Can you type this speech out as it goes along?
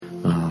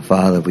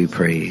Father, we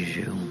praise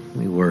you.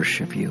 We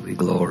worship you. We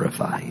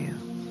glorify you.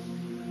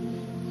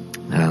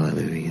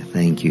 Hallelujah.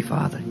 Thank you,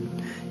 Father.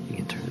 You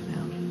can turn it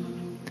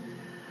down.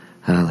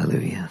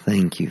 Hallelujah.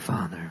 Thank you,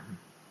 Father.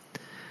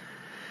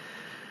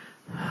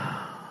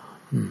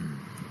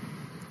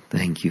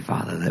 Thank you,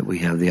 Father, that we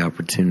have the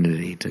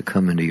opportunity to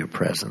come into your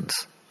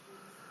presence.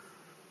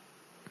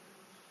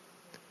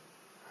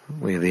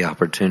 We have the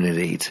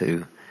opportunity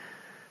to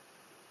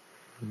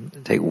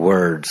take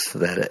words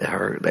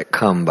that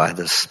come by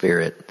the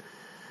Spirit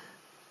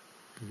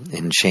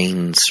and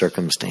change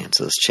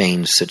circumstances,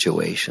 change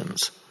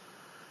situations.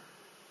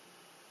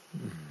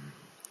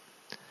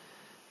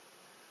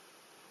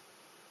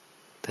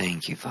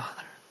 Thank you, Father.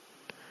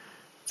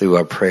 Through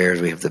our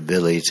prayers, we have the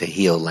ability to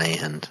heal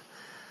land.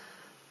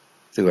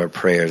 Through our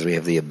prayers, we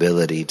have the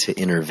ability to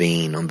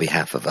intervene on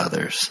behalf of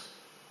others.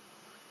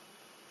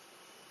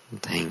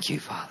 Thank you,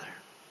 Father.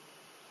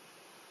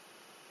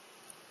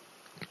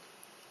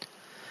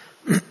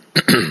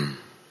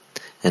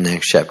 In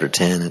Acts chapter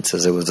 10, it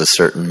says there was a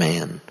certain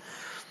man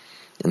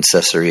in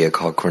Caesarea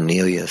called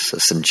Cornelius, a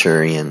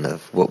centurion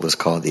of what was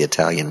called the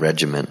Italian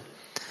regiment.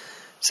 It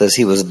says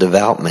he was a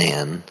devout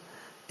man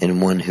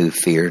and one who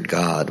feared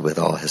God with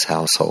all his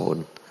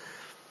household,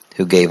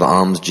 who gave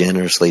alms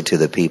generously to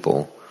the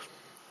people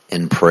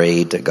and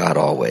prayed to God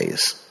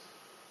always.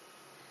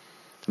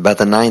 About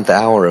the 9th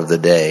hour of the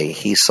day,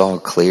 he saw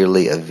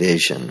clearly a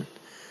vision,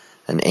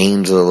 an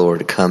angel of the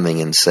Lord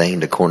coming and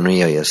saying to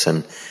Cornelius,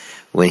 and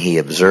when he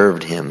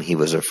observed him, he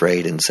was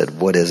afraid and said,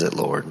 "What is it,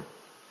 Lord?"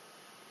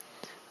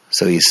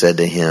 So he said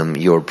to him,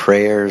 "Your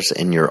prayers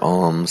and your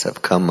alms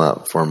have come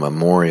up for a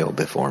memorial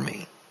before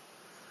me."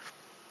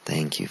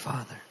 Thank you,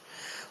 Father.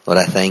 Lord,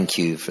 I thank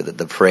you for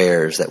the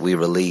prayers that we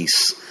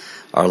release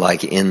are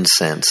like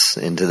incense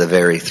into the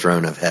very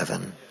throne of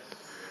heaven.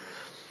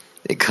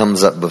 It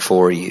comes up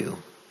before you.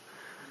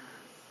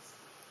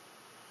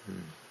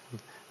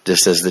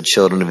 Just as the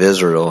children of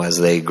Israel, as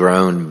they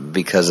groaned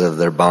because of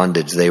their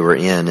bondage they were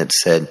in, it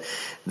said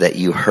that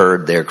you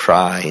heard their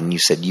cry and you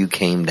said you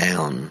came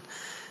down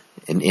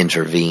and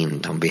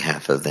intervened on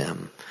behalf of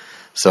them.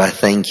 So I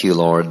thank you,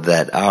 Lord,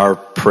 that our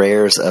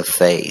prayers of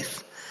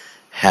faith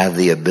have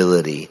the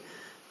ability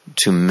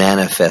to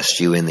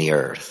manifest you in the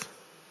earth.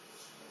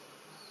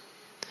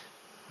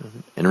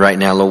 And right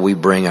now, Lord, we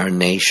bring our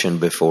nation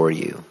before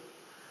you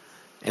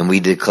and we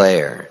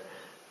declare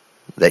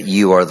that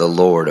you are the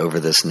Lord over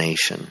this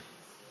nation.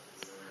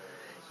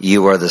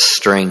 You are the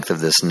strength of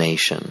this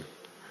nation.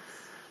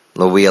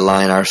 Lord, we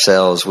align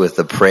ourselves with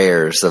the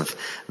prayers of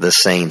the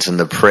saints and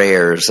the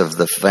prayers of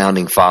the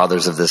founding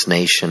fathers of this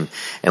nation.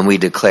 And we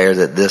declare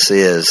that this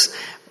is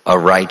a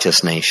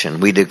righteous nation.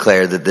 We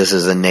declare that this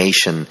is a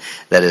nation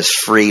that is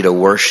free to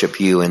worship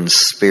you in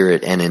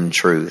spirit and in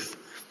truth.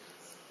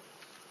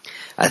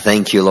 I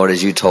thank you, Lord,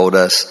 as you told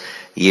us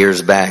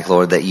years back,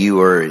 Lord, that you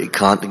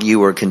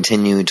were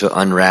continuing to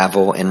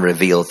unravel and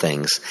reveal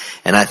things.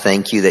 And I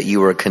thank you that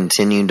you are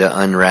continuing to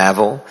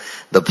unravel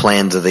the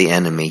plans of the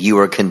enemy. You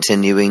are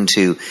continuing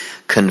to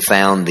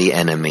confound the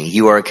enemy.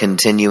 You are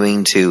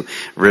continuing to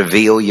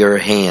reveal your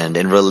hand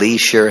and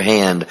release your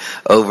hand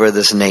over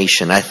this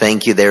nation. I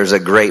thank you there's a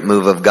great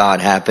move of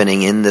God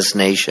happening in this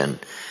nation.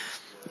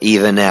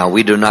 Even now,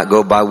 we do not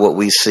go by what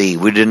we see.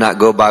 We do not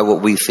go by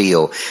what we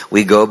feel.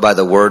 We go by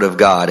the Word of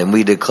God. And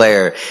we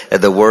declare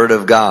that the Word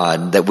of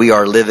God, that we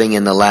are living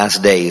in the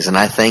last days. And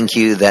I thank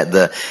you that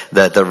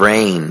the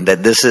rain,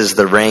 that this is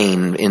the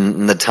rain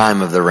in the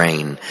time of the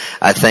rain.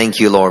 I thank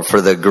you, Lord, for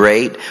the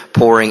great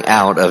pouring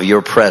out of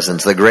your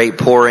presence, the great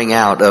pouring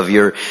out of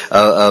your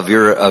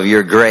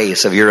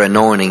grace, of your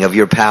anointing, of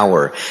your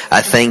power.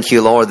 I thank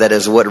you, Lord, that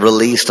is what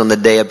released on the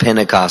day of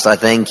Pentecost. I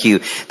thank you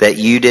that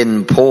you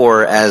didn't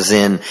pour as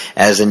in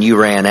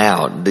you ran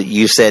out. That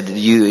you said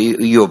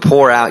you will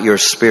pour out your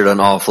spirit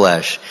on all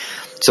flesh.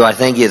 So I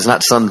think it's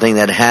not something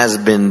that has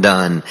been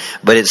done,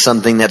 but it's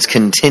something that's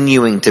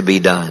continuing to be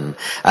done.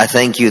 I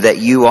thank you that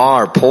you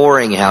are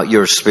pouring out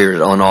your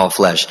spirit on all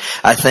flesh.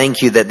 I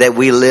thank you that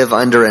we live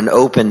under an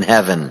open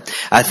heaven.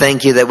 I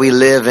thank you that we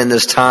live in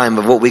this time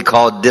of what we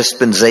call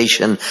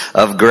dispensation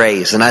of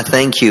grace. And I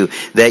thank you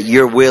that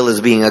your will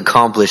is being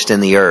accomplished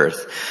in the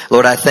earth.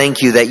 Lord, I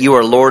thank you that you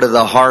are Lord of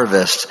the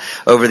harvest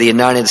over the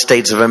United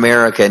States of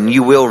America, and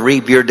you will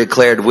reap your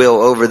declared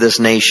will over this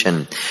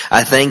nation.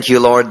 I thank you,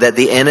 Lord, that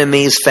the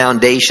enemy's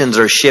foundations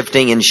are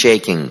shifting and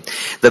shaking.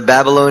 The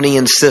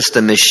Babylonian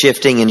system is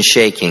shifting and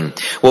shaking.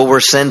 What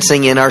we're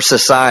sensing in our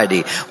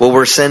society, what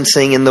we're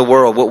sensing in the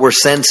world, what we're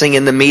sensing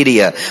in the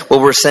media, what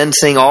we're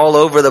sensing all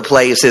over the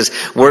place is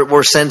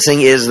we're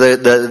sensing is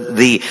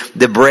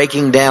the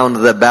breaking down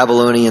of the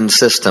Babylonian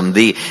system,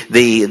 the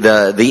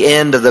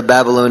end of the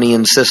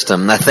Babylonian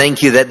system. I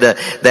thank you that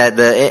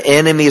the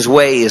enemy's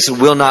ways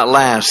will not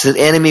last. The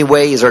enemy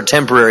ways are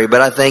temporary,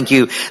 but I thank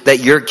you that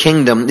your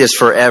kingdom is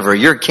forever.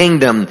 Your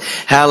kingdom,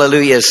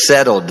 hallelujah, is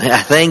settled.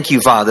 I thank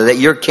you, Father, that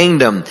your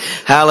kingdom,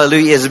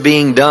 hallelujah, is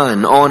being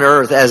done on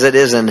earth as it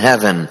is in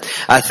heaven.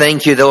 I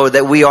thank you, Lord,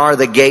 that we are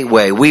the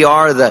gateway. We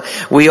are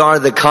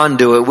the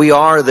conduit. We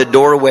are the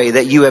doorway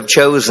that you have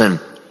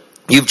chosen.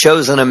 You've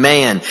chosen a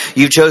man.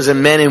 You've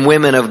chosen men and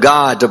women of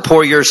God to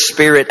pour your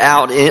Spirit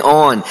out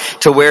on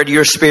to where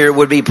your Spirit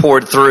would be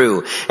poured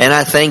through. And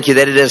I thank you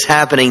that it is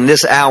happening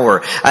this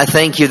hour. I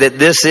thank you that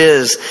this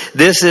is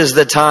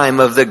the time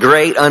of the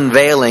great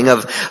unveiling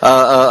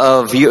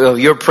of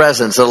your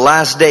presence. The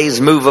last day's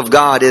move of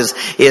God is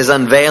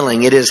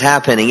unveiling. It is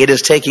happening. It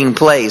is taking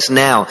place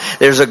now.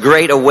 There's a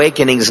great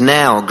awakenings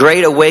now.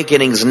 Great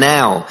awakenings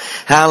now.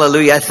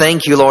 Hallelujah. I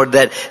thank you, Lord,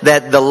 that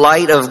the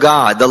light of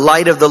God, the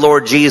light of the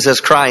Lord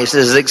Jesus Christ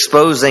is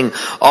exposing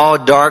all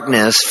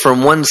darkness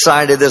from one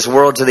side of this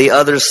world to the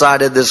other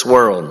side of this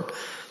world.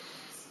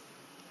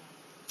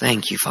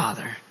 Thank you,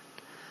 Father.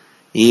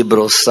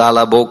 Ibro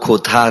salaboko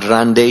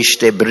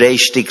tarandeste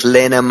breshtik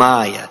lena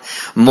maya.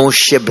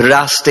 Moshe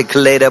brastik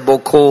leda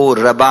boko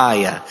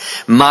rabaya.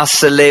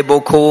 Masale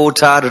boko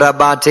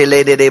tarabate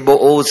lede de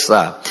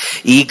boosa.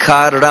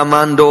 Ikar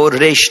ramando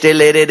reshte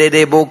lede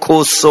de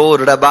boko so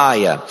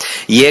rabaya.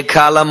 Ye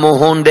kala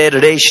mohonde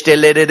reshte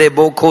lede de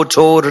boko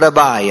to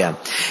rabaya.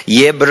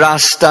 Ye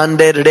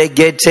brastande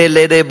regete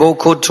lede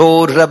boko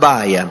to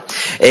rabaya.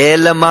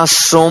 Elama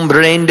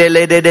sombrende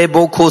lede de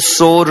boko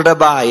so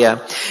rabaya.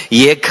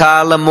 Ye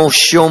kala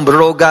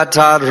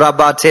Moshombrogata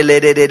rabatele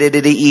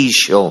de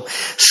isho.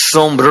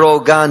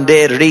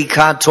 Sombrogande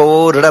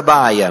ricato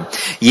rabaya.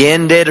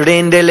 Yende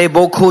rendele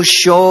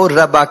bokusho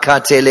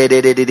rabakatele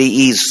de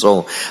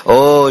iso.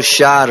 O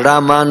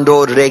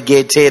sharamando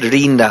regete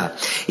rinda.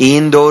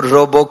 Indo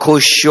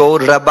robokusho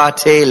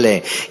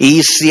rabatele.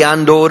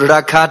 Isiando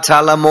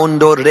rakatala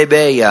mondo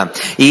rebeya.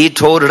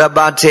 Ito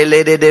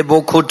rabatele de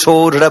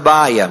bokuto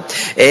rabaya.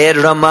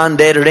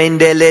 Eramande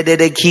rendele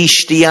de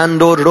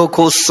kishtiando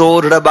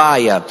rokoso rabaya.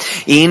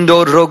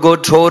 Indo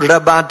rogoto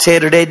rabate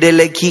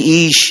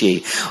redeleki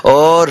ishi.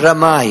 Oh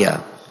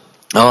Ramaya.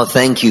 Oh,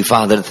 thank you,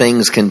 Father.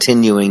 Things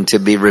continuing to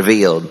be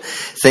revealed.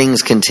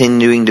 Things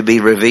continuing to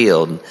be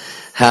revealed.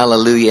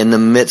 Hallelujah. In the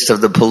midst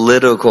of the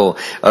political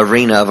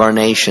arena of our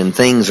nation,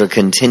 things are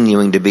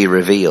continuing to be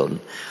revealed.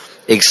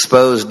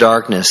 Expose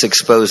darkness.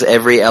 Expose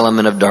every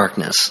element of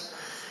darkness.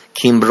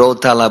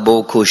 Kimbrota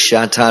laboku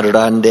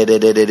shatarande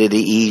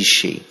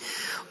ishi.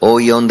 O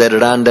yonder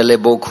randele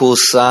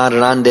bokusa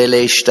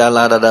randele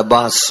shtalara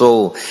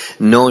baso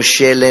no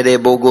shele de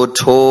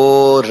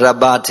bogoto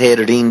rabate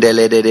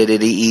rindele de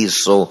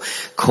iso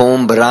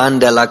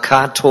combranda la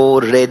cato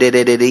rede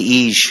de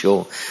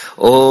isho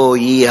o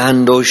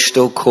iando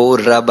sto ko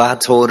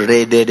rabato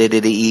rede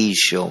de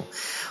isho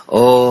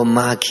o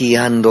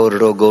makiando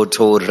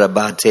rogoto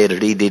rabate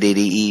ride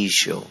de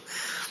isho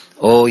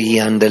o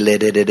iandele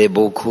de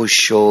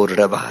bokusho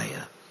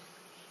rabaya.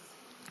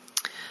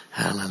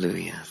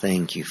 Hallelujah.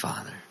 Thank you,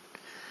 Father.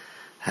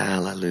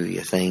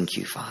 Hallelujah. Thank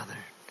you, Father.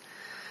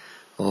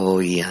 Oh,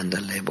 yanda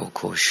lebo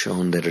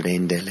koshon de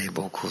rende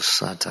lebo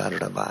kusata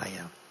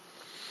rabaya.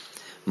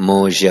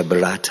 Moja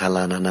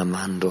bratalana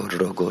namando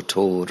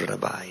rogoto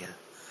rabaya.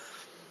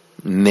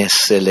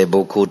 Messe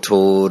lebo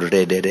koto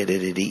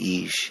rededede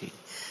ishi.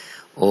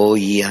 Oh,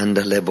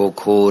 yanda lebo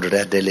ko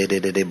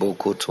rededede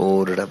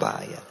bokoto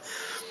rabaya.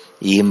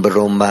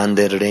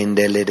 Imbrombande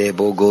rende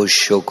lebo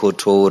gosho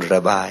koto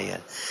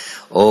rabaya.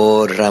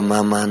 O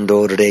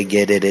ramamando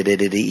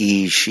regedede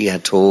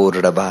ishiator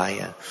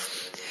rabaya.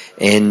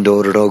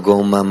 Endor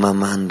rogo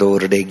mamamando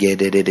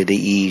regedede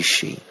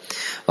ishi.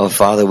 Oh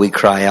Father, we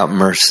cry out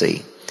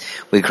mercy.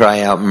 We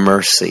cry out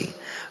mercy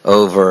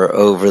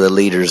over the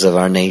leaders of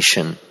our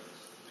nation.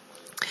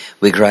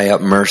 We cry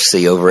out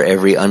mercy over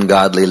every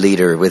ungodly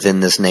leader within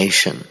this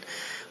nation.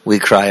 We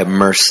cry out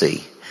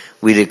mercy.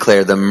 We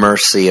declare the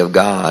mercy of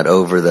God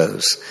over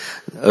those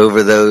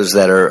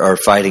that are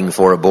fighting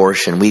for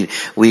abortion.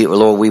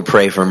 Lord, we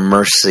pray for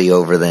mercy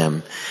over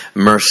them.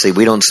 Mercy.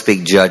 We don't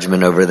speak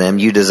judgment over them.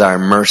 You desire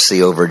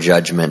mercy over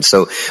judgment.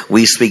 So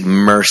we speak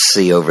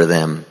mercy over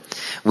them.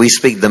 We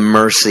speak the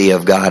mercy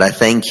of God. I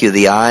thank you.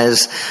 The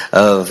eyes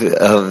of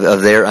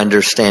their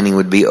understanding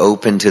would be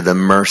open to the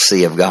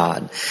mercy of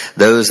God.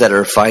 Those that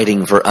are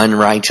fighting for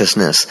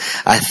unrighteousness,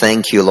 I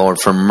thank you, Lord,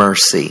 for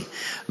mercy.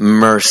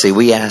 Mercy.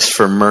 We ask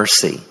for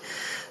mercy.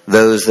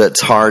 Those that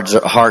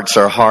hearts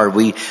are hard,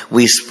 we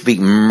speak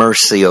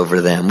mercy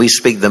over them. We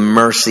speak the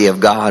mercy of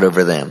God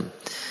over them.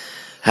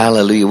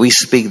 Hallelujah. We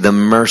speak the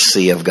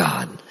mercy of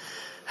God.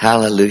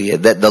 Hallelujah.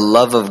 That the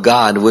love of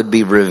God would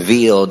be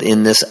revealed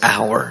in this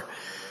hour.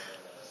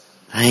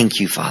 Thank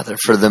you, Father,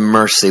 for the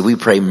mercy. We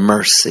pray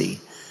mercy.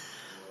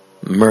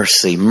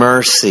 Mercy.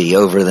 Mercy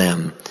over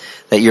them.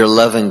 That your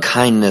love and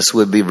kindness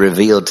would be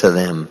revealed to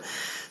them.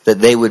 That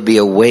they would be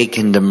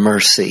awakened to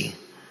mercy.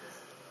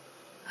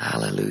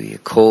 Hallelujah.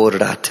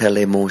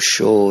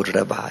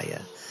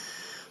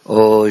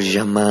 Oh,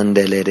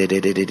 Jamandele.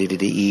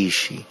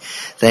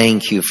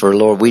 Thank you for,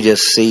 Lord, we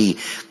just see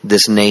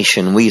this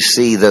nation. We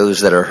see those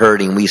that are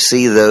hurting. We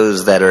see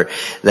those that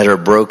are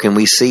broken.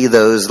 We see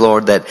those,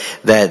 Lord,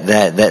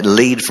 that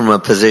lead from a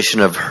position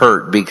of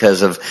hurt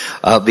because of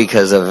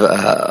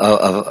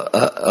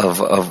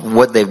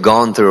what they've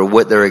gone through or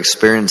what they're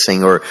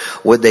experiencing or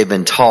what they've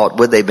been taught,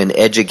 what they've been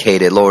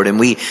educated, Lord. And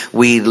we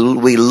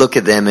look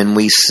at them and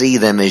we see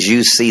them as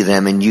you see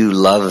them, and you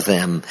love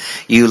them.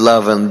 You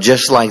love them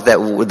just like that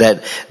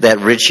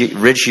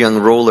rich young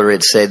ruler.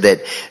 It said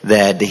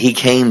that he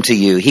came to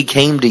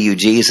you,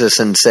 Jesus,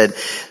 and said,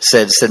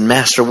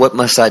 Master, what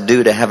must I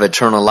do to have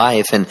eternal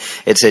life? And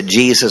it said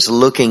Jesus,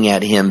 looking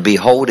at him,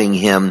 beholding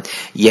him,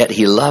 yet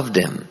he loved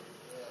him.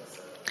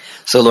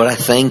 So Lord, I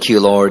thank you,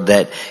 Lord,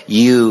 that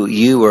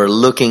you are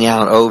looking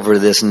out over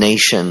this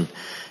nation.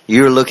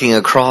 You're looking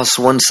across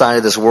one side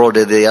of this world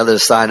to the other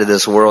side of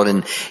this world,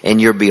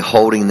 and you're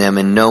beholding them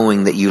and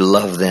knowing that you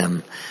love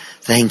them.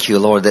 Thank you,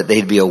 Lord, that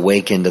they'd be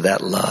awakened to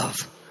that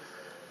love.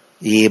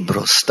 Let's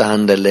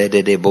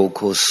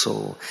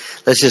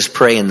just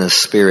pray in the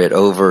Spirit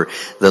over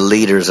the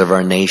leaders of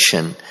our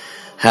nation.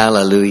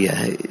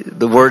 Hallelujah.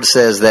 The word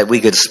says that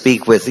we could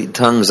speak with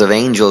tongues of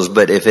angels,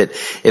 but if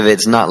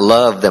it's not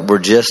love, that we're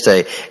just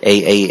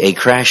a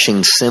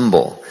crashing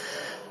cymbal.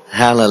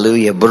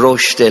 Hallelujah.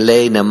 Let's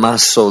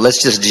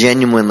just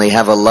genuinely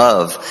have a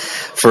love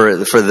for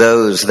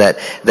those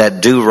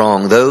that do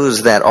wrong,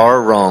 those that are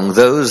wrong,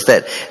 those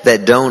that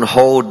don't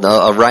hold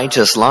a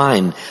righteous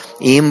line.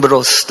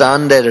 Imbro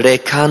stande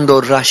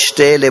recando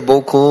rashtele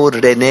boko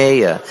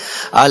renea.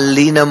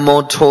 Alina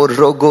moto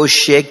rogo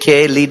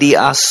sheke lidi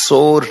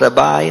aso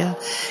rabaya.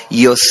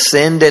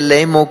 Yosende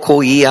lemo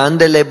koi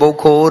andele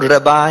boko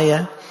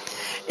rabaya.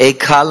 E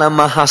kala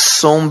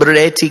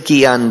mahasombreti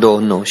ki ando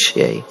no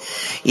she.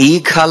 E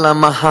kala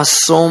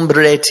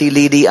mahasombreti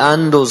lidi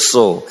ando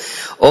so.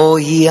 O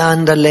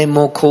yanda le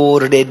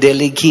mokore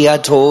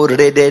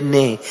delikiatore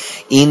dene.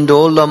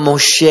 Indola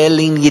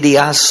moshelin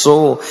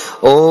gidiaso.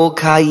 O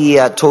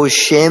kaya to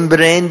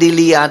shembrendi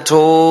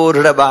liator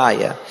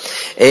rabaya.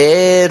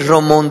 E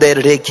romonde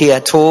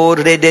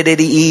rekiatore de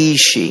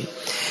ishi.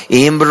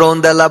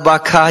 Imbronda la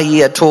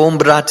bakaya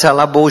tombrata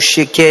la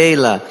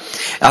boshekela.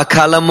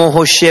 Akala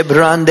mohoshe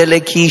brande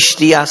le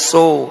kishti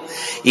aso.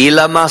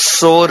 Ila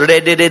maso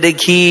rede de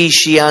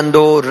kishi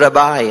ando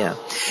rabaya.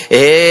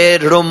 E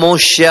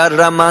romosha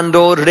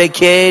ramando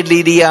reke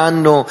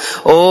lidiano.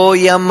 O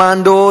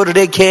yamando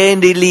reke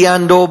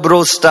liando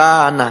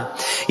brostana.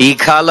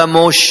 Ikala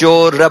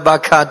mosho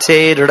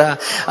rabakatera.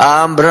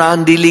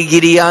 Ambrandi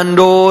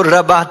ligiriando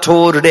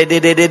rabator rede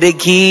de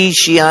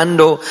kishi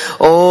ando.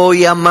 O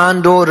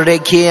yamando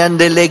reke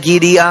andele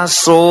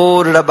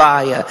giriaso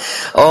rabaya.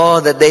 Oh,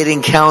 that they'd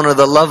encounter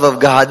the love of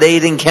God.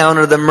 They'd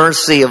encounter the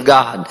mercy of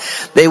God.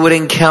 They would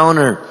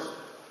encounter,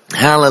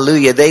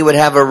 hallelujah, they would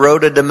have a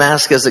road to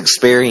Damascus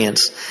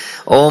experience.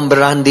 Om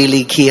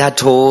brandili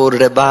kiato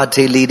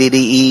rebate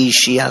lididi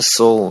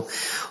ishiaso.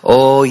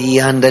 Oh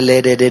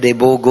yandele de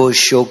bogo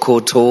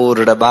shokoto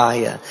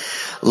rabaya.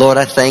 Lord,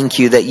 I thank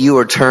you that you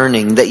are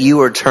turning,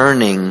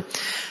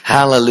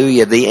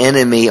 hallelujah, the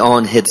enemy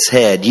on its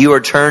head. You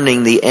are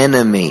turning the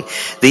enemy.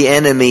 The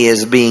enemy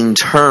is being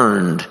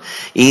turned.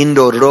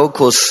 Indo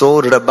roko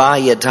so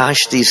rabaya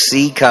tashti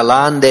si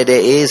kalande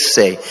de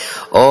ese.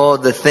 Oh,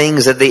 the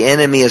things that the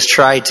enemy has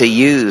tried to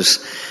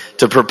use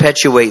to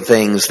perpetuate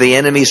things. The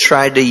enemy's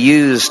tried to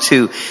use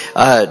to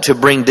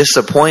bring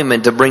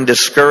disappointment, to bring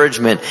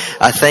discouragement.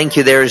 I thank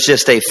you there is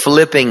just a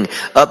flipping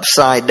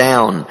upside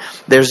down.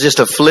 There's just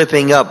a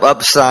flipping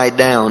upside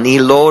down.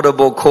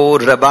 Ilodabo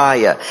kod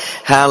rabaya.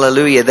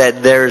 Hallelujah.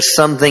 That there's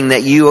something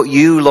that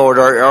you Lord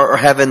are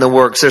having the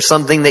works. There's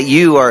something that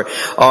you are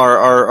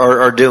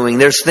doing.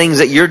 There's things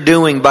that you're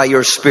doing by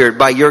your Spirit,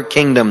 by your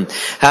kingdom.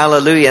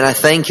 Hallelujah. And I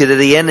thank you that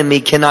the enemy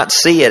cannot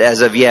see it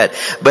as of yet.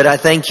 But I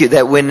thank you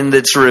that when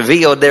it's revealed,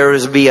 there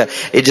is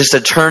just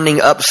a turning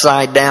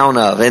upside down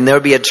of, and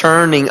there'll be a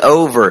turning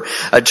over,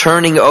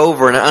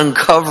 an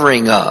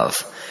uncovering of.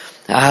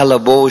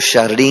 Alabo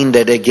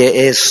sharinda de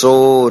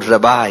geeso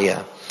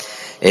rabaya.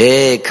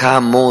 E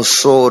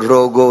kamoso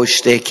rogo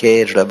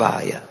shteke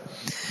rabaya.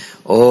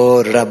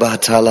 O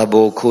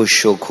rabatalabo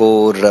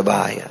kushoko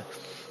rabaya.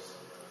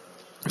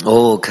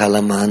 O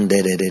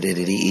kalamande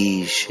de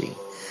ishi.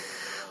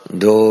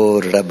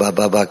 Do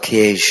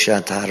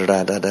rabababakesha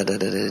tarada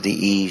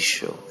de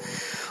isho.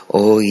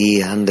 O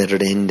ye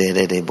anderende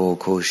de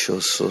boko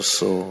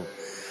shoso.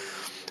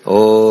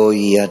 O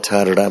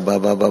yatara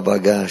baba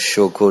babaga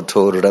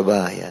shokoto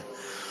rabaya.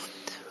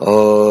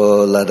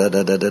 O la da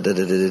da da da da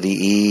da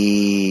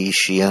di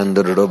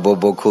shiandro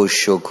boboko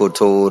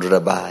shokoto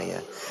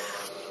rabaya.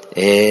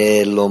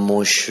 E lo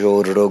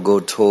mosho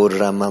rogoto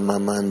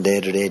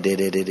ramamamandere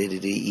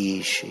de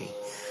ishi.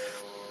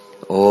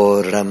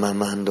 O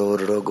ramamando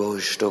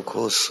rogosto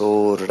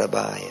koso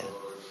rabaya.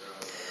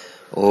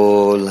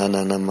 O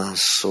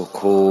lananamaso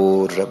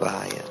ko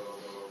rabaya.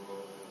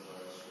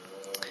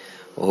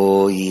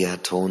 O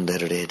yatonde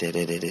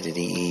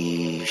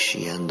de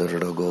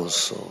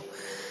shiandrogoso.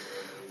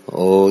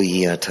 Oh,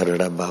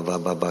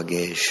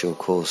 yatarabababage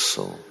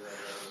shokoso.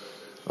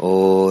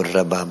 Oh,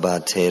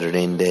 rababate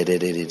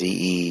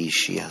rendedededi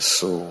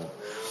shiaso.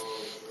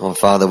 Oh,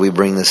 Father, we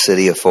bring the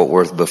city of Fort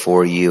Worth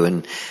before you,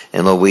 and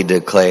Lord, we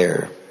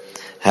declare,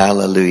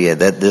 hallelujah,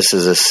 that this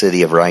is a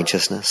city of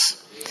righteousness.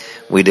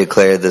 We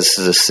declare this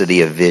is a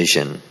city of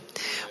vision.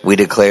 We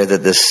declare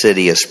that this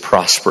city is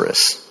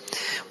prosperous.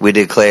 We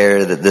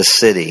declare that this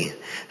city,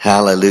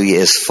 hallelujah,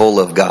 is full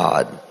of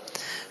God.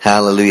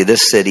 Hallelujah,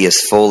 this city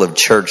is full of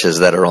churches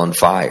that are on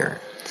fire.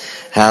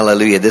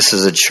 Hallelujah, this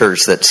is a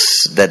church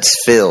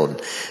that's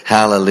filled,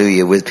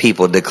 hallelujah, with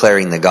people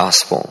declaring the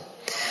gospel.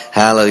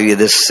 Hallelujah,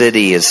 this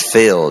city is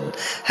filled,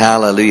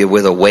 hallelujah,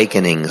 with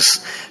awakenings.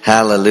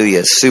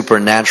 Hallelujah,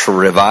 supernatural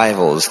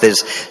revivals.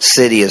 This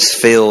city is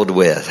filled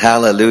with,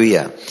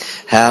 hallelujah,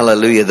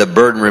 hallelujah, the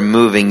burden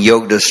removing,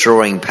 yoke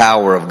destroying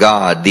power of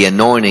God. The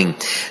anointing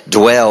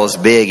dwells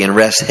big and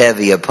rests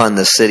heavy upon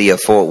the city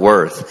of Fort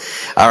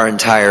Worth. Our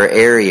entire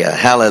area,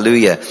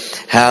 hallelujah,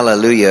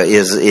 hallelujah,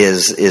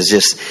 is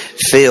just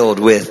filled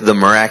with the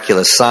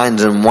miraculous.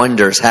 Signs and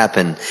wonders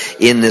happen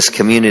in this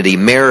community.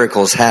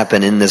 Miracles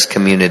happen in this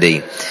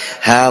community.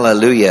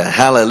 Hallelujah,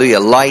 hallelujah.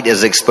 Light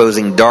is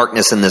exposing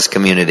darkness in this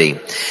community.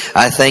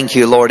 I thank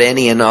you, Lord,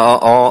 any and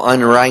all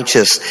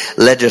unrighteous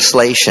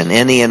legislation,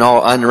 any and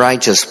all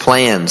unrighteous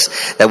plans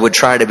that would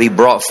try to be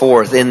brought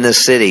forth in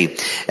this city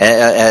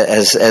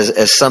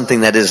as something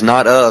that is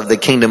not of the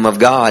kingdom of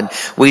God,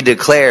 we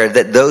declare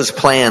that those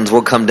plans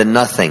will come to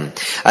nothing.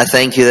 I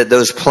thank you that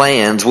those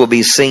plans will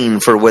be seen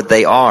for what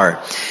they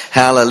are.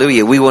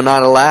 Hallelujah. We will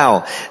not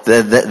allow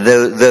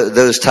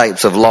those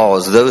types of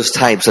laws, those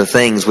types of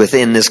things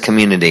within this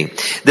community.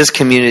 This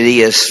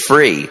community is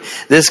free.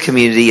 This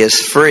community is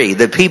free.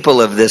 The people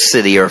of this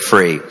city are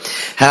free.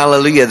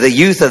 Hallelujah. The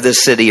youth of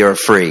this city are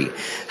free.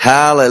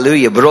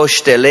 Hallelujah.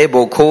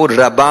 Brostelebo kod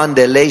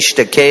rabandele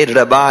shteke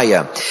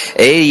rabaya.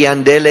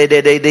 Eyandele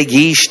de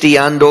gishti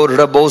ando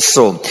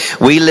raboso.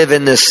 We live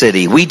in this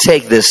city. We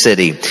take this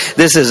city.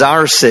 This is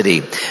our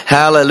city.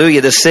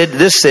 Hallelujah. This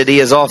city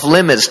is off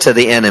limits to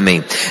the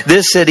enemy.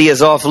 This city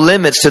is off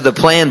limits to the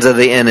plans of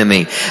the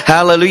enemy.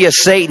 Hallelujah.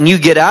 Satan, you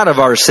get out of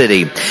our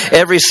city.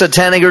 Every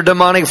satanic or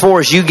demonic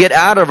force, you get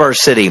out of our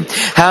city.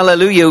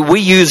 Hallelujah. We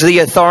use the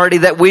authority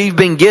that we've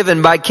been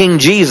given by King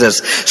Jesus.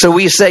 So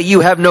we say you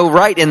have no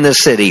right in this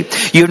city.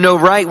 You have no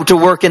right to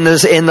work in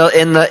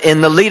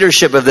the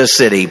leadership of this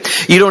city.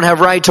 You don't have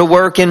right to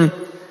work in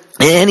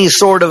any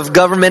sort of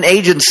government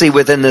agency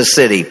within this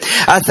city.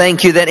 I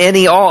thank you that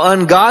all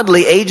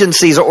ungodly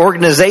agencies or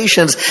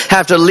organizations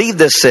have to leave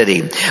this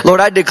city. Lord,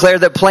 I declare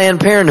that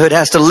Planned Parenthood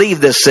has to leave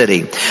this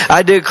city.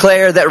 I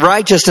declare that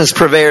righteousness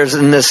prevails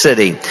in this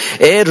city.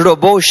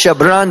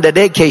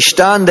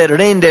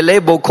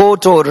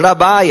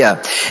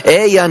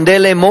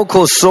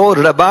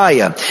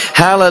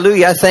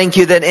 Hallelujah. I thank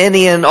you that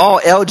any and all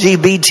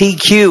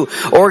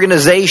LGBTQ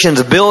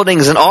organizations,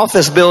 buildings and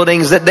office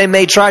buildings that they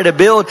may try to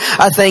build,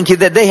 I thank you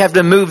that they have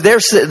to move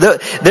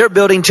their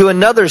building to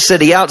another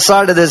city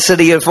outside of the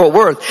city of Fort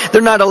Worth.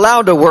 They're not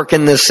allowed to work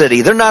in this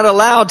city. They're not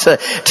allowed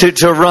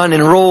to run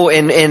and rule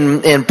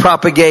and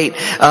propagate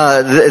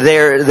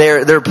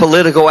their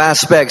political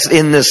aspects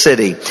in this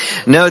city.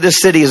 No,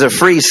 this city is a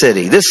free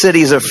city. This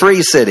city is a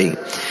free city.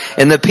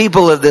 And the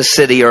people of this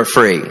city are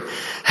free.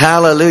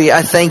 Hallelujah.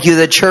 I thank you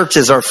that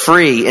churches are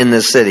free in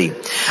this city.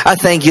 I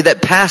thank you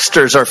that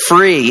pastors are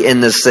free in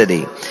this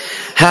city.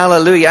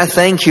 Hallelujah. I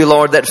thank you,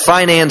 Lord, that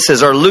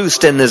finances are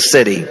loosed in this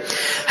city.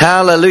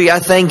 Hallelujah. I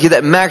thank you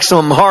that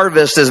maximum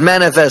harvest is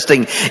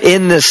manifesting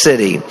in this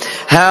city.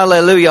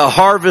 Hallelujah.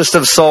 Harvest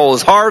of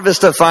souls,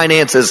 harvest of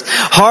finances,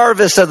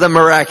 harvest of the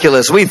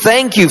miraculous. We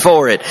thank you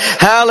for it.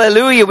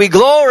 Hallelujah. We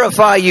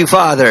glorify you,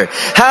 Father.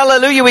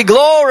 Hallelujah. We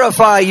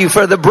glorify you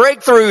for the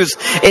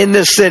breakthroughs in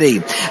this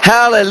city.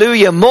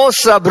 Hallelujah.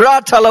 Mosa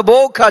brata la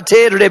boca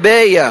te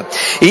rebeya.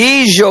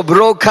 Ijo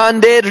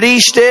brocande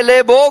riste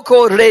le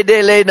boco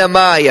redele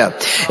nama.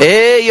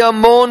 Eya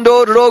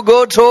mondo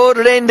rogoto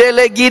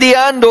rendele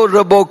giriando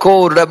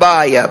roboko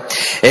rabaya.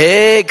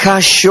 E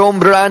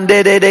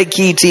kashombrande de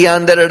kiti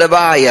andere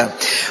rabaya.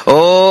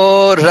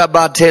 O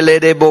rabatele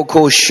de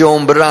boko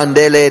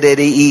shombrandele de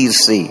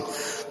isi.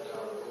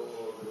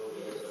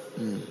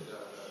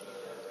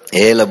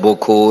 Ela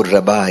boko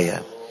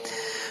rabaya.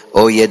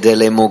 Oye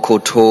dele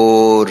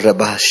mokoto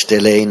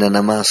rabashtele na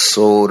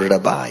namaso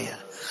rabaya.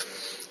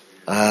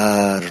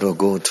 Ah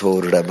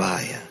rogoto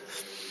rabaya.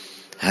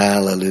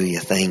 Hallelujah.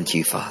 Thank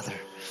you, Father.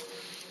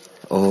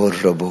 Oh,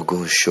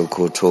 Rabogo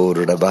Shokoto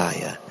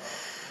Rabaya.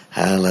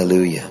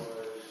 Hallelujah.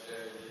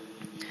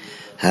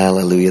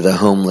 Hallelujah. The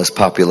homeless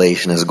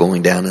population is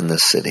going down in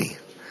this city.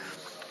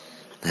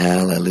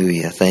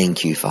 Hallelujah.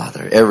 Thank you,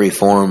 Father. Every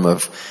form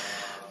of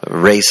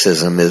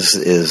racism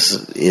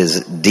is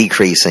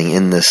decreasing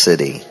in this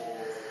city.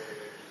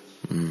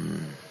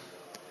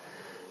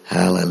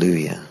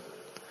 Hallelujah.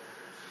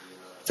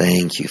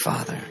 Thank you,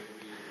 Father.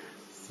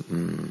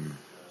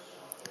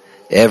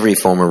 Every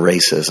form of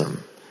racism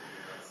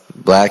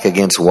Black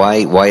against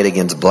white, white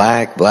against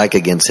black, black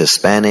against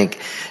Hispanic.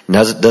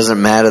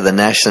 Doesn't matter the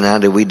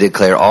nationality. We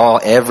declare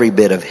every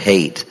bit of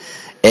hate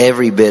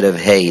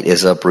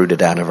is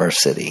uprooted out of our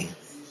city.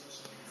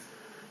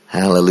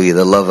 Hallelujah.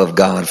 The love of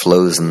God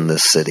flows in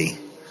this city.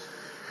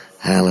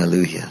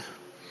 Hallelujah.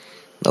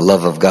 The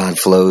love of God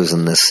flows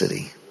in this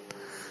city.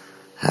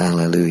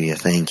 Hallelujah.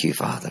 Thank you,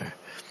 Father.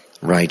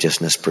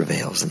 Righteousness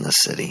prevails in this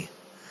city.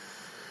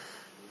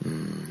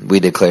 We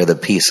declare the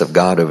peace of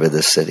God over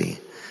this city.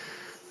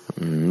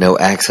 No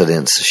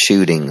accidents,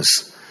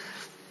 shootings,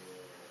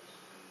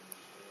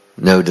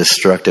 no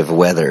destructive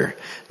weather,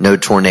 no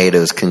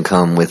tornadoes can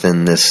come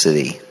within this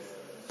city.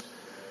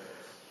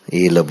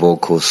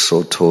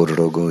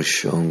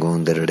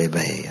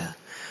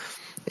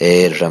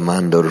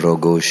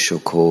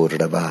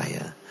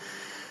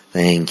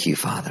 Thank you,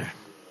 Father.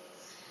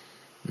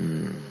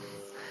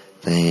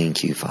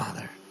 Thank you,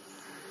 Father.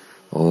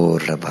 Oh,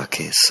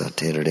 Rabakesa.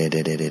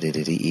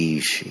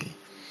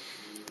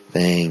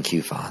 Thank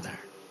you, Father.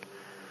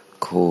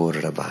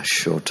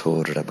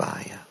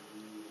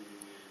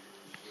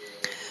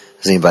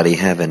 Does anybody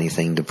have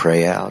anything to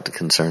pray out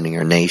concerning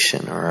our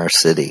nation or our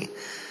city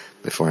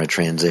before I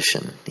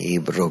transition?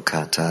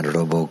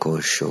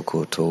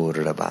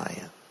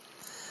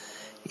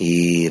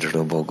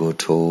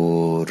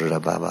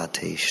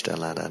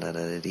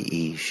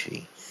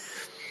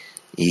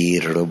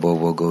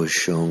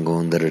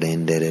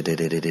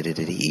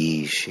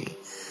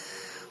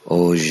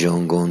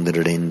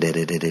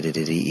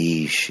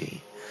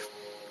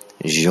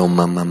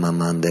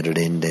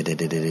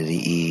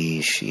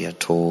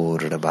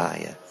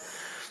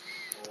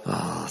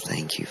 Oh,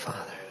 thank you,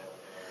 Father.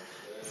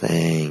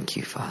 Thank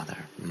you, Father.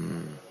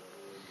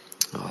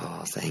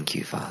 Oh, thank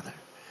you, Father.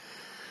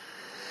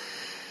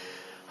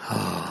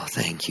 Oh,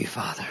 thank you,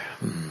 Father.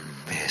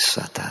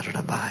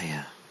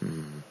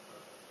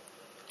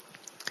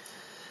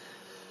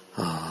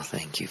 Oh,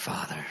 thank you,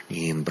 Father.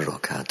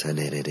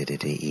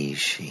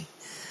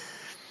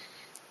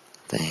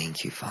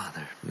 Thank you,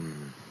 Father.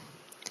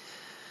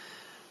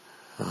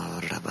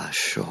 Oh,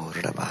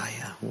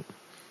 Rabaya.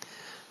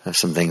 I have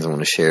some things I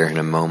want to share in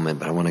a moment,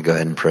 but I want to go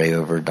ahead and pray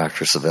over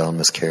Dr. Savelle and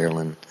Miss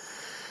Carolyn.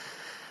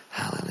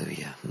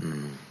 Hallelujah.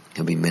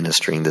 He'll be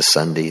ministering this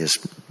Sunday his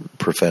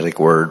prophetic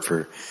word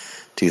for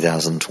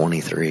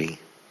 2023.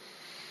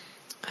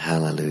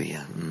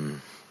 Hallelujah.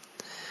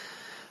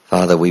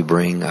 Father, we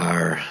bring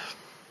our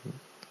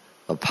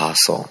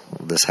apostle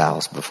of this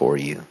house before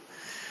you.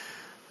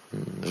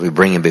 As we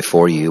bring him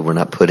before you, we're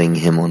not putting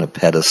him on a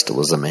pedestal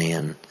as a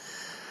man,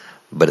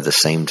 but at the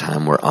same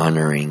time, we're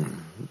honoring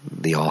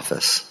the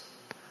office.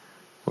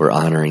 We're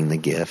honoring the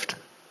gift.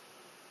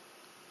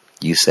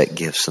 You set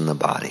gifts in the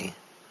body.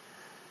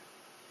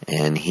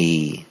 And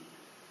he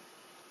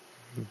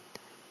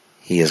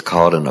is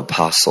called an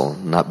apostle,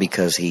 not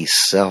because he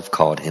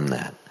self-called him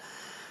that,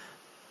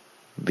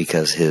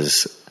 because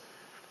his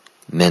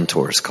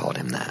mentors called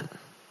him that.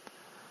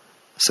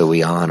 So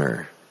we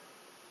honor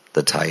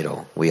the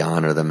title. We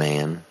honor the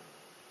man.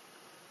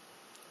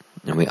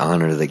 And we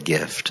honor the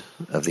gift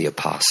of the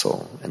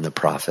apostle and the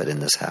prophet in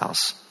this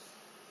house.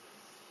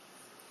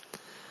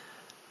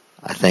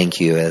 I thank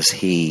you as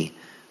he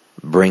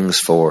brings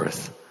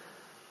forth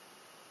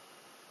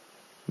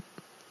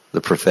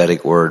the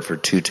prophetic word for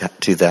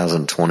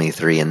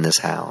 2023 in this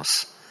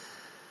house.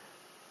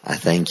 I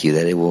thank you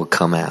that it will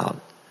come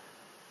out.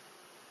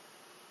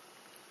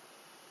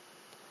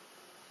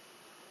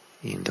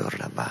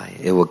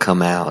 It will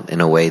come out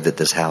in a way that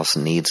this house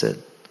needs it.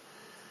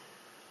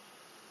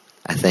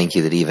 I thank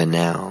you that even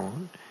now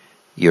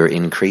you're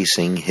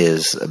increasing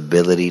his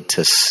ability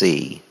to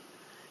see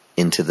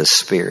into the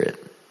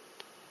Spirit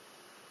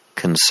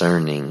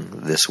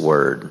concerning this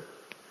word.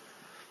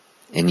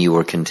 And you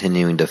are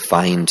continuing to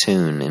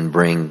fine-tune and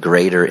bring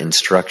greater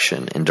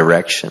instruction and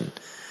direction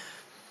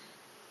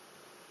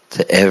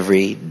to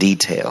every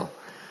detail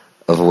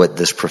of what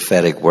this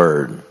prophetic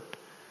word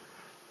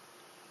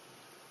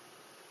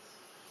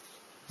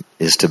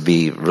is to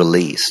be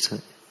released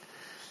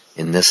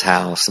in this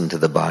house and to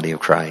the body of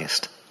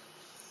Christ.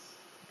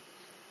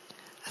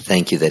 I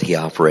thank you that he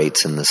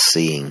operates in the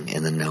seeing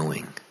and the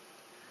knowing.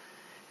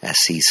 As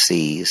he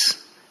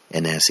sees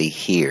and as he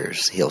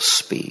hears, he'll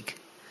speak.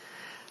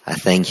 I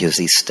thank you as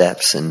he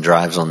steps and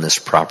drives on this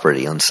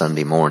property on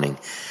Sunday morning.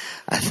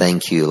 I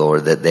thank you,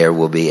 Lord, that there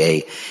will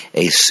be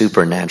a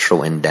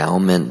supernatural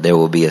endowment. There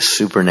will be a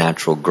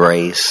supernatural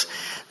grace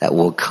that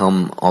will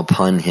come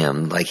upon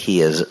him like he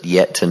has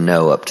yet to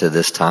know up to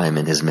this time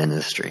in his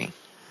ministry.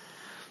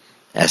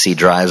 As he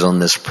drives on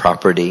this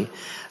property,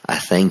 I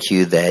thank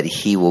you that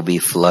he will be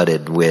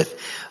flooded with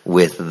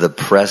the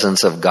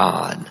presence of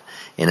God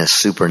in a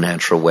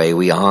supernatural way.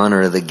 We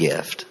honor the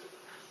gift.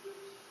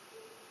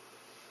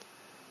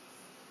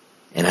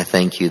 And I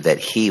thank you that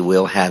he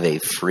will have a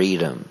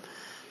freedom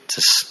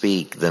to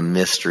speak the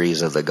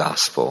mysteries of the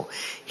gospel.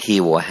 He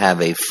will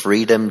have a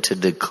freedom to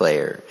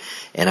declare.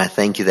 And I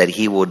thank you that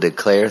he will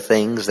declare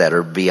things that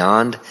are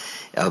beyond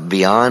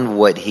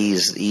what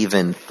he's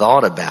even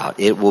thought about.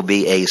 It will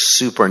be a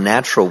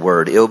supernatural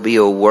word. It'll be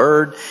a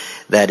word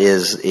that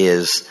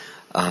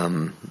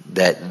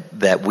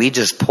that we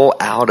just pull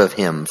out of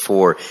him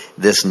for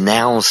this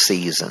now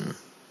season.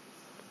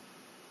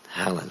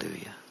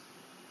 Hallelujah.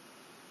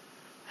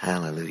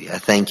 Hallelujah. I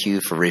thank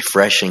you for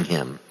refreshing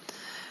him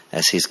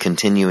as he's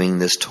continuing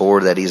this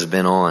tour that he's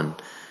been on,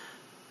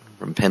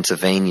 from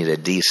Pennsylvania to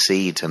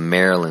D.C. to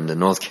Maryland to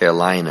North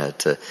Carolina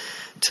to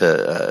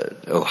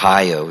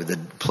Ohio, the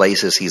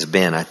places he's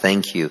been. I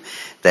thank you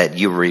that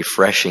you're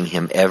refreshing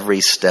him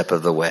every step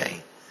of the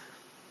way.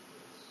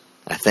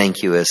 I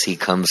thank you as he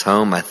comes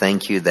home. I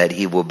thank you that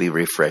he will be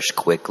refreshed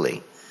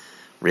quickly,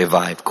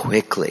 revived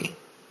quickly.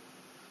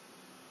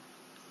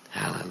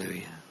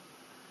 Hallelujah.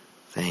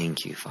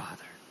 Thank you,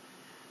 Father.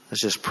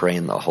 Let's just pray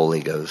in the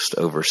Holy Ghost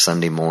over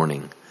Sunday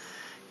morning.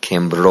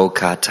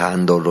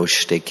 Kimbrokatando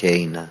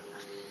roshtekena.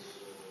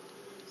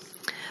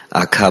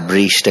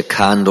 Akabrishte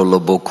kando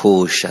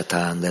loboko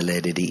shatanda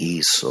ledidi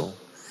iso.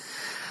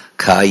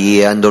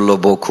 Kayendo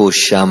loboko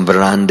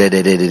shambrande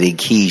de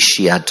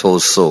kishi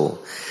atoso.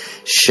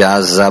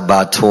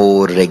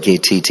 Shazabato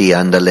regetiti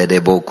andalede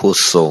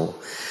bokoso.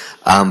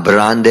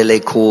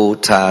 Ambrandele ko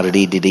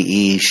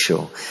tarididi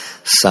isho.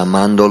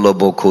 Samando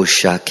loboko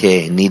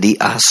shake nidi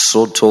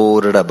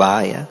asoto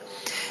rabaya.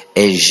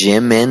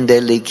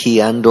 Ejemende liki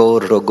ando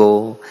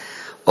rogo.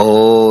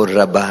 O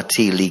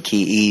rabati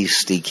liki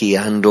isti ki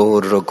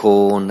ando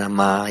rogo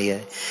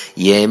namaye.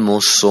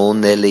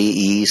 Yemosone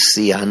li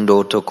isi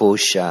ando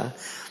tokosha.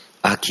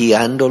 Aki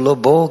ando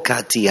lobo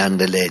kati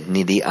andele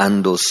nidi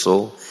ando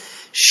so.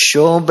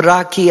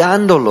 Shobraki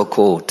ando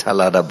loko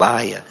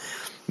taladabaya.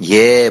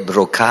 Ye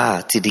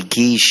broka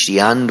tidikishi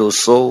ando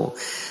so.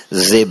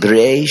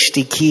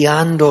 Zebreshti ki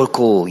ando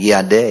ko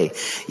yade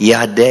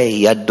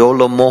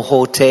yadolo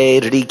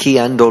mohote riki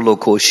ando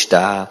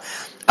lokoshta.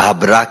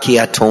 Abraki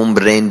atom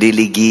brendi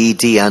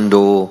ligiti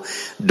ando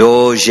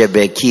doje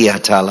beki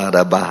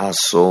atalada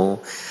bahaso.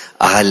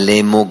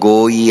 Ale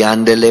mogoyi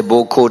andele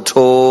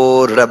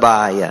bokoto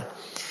rabaya.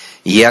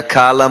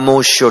 Yakala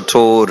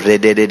moshoto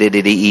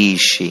redededede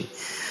ishi.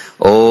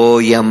 O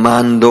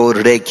yamando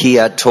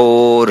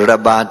rekiato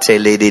rabate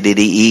lededede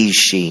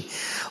ishi.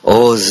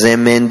 O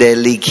zemende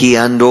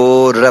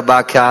likiando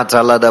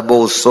rabakata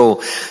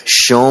ladaboso.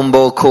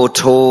 Shombo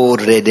koto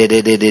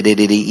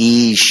redededede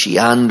ishi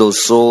ando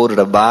so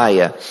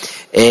rabaya.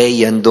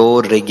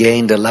 Yando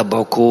regenda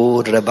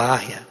laboko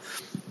rabaya.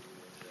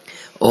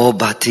 O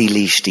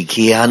batilishti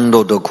ki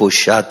ando do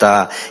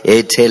koshata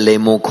etele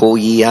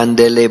mokoyi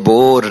andele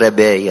bo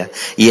rebeya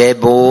ye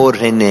bo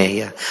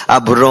reneya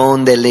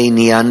abronde le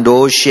ni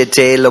ando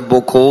shetele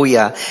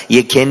bokoya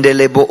ye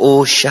kendele bo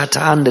o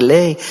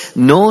shatandele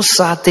no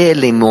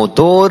satele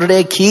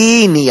motore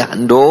ki ni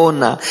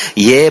andona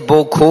ye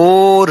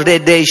boko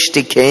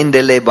redeshti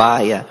kendele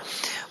baya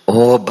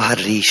o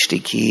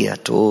barishti ki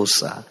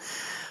atosa.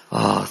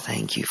 Oh,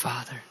 thank you,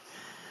 Father.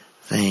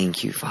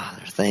 Thank you,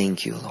 Father.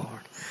 Thank you, Lord.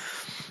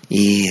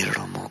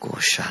 Iromogo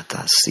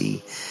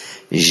shatasi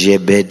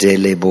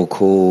jebedele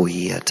boko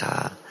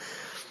yata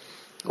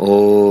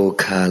o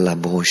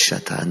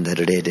kalaboshata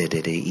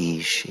andredede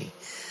ishi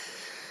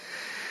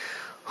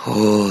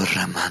o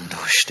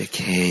ramando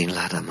shteke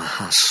lada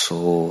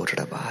mahaso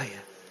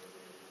rabaya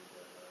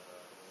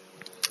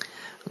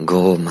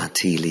go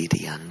matili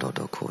di ando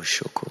doko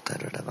shokota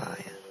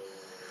rabaya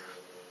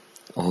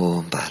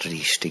o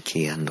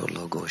barishtiki ando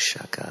logo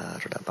shaka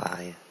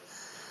rabaya.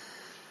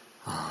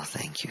 Oh,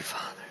 thank you,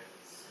 Father.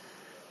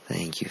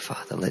 Thank you,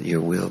 Father. Let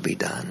your will be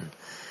done.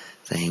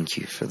 Thank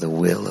you for the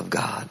will of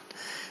God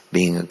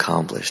being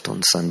accomplished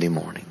on Sunday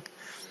morning.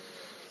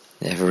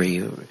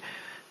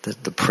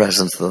 The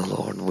presence of the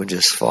Lord would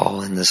just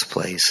fall in this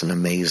place in an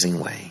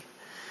amazing way.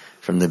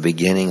 From the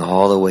beginning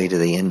all the way to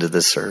the end of the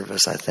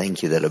service, I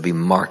thank you that it'll be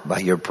marked by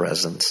your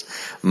presence,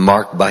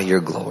 marked by your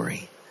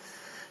glory.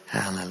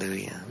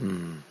 Hallelujah.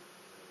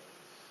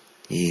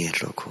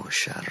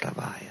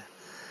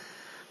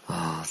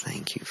 Oh,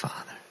 thank you,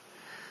 Father.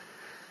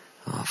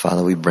 Oh,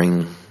 Father, we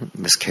bring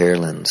Miss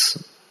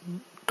Carolyn's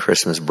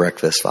Christmas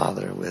breakfast,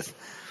 Father, with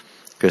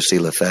Christy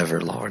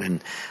Lefevre, Lord.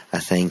 And I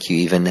thank you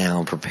even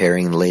now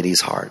preparing ladies'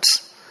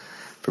 hearts.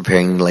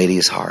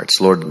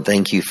 Lord,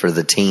 thank you for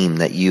the team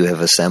that you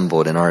have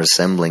assembled and are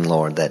assembling,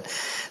 Lord, that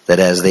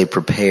as they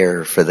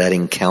prepare for that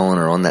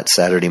encounter on that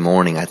Saturday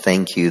morning, I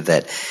thank you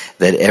that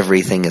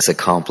everything is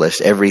accomplished,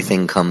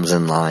 everything comes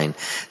in line.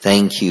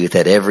 Thank you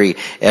that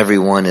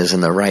everyone is in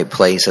the right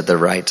place at the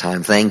right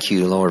time. Thank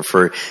you, Lord,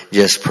 for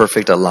just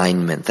perfect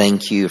alignment.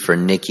 Thank you for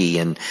Nikki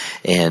and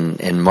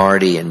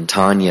Marty and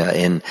Tanya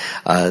and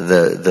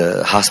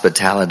the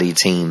hospitality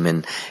team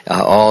and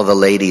all the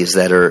ladies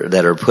that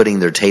are putting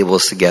their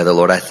tables together,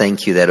 Lord, I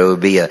thank you that it would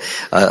be a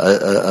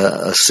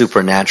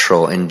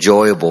supernatural,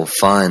 enjoyable,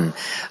 fun,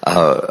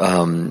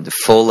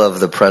 full of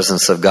the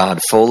presence of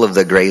God, full of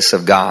the grace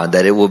of God,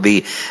 that it will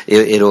be,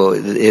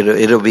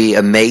 it'll be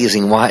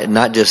amazing. Why?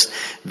 Not just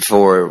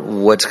for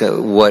what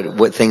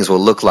things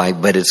will look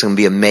like, but it's going to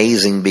be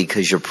amazing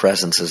because your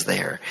presence is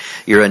there.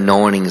 Your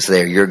anointing is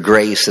there. Your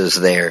grace is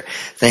there.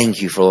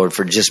 Thank you, Lord,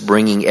 for just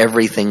bringing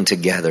everything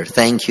together.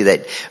 Thank you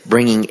that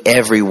bringing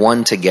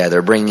everyone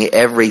together, bringing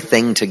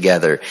everything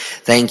together.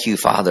 Thank you,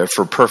 Father,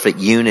 for perfect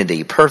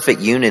unity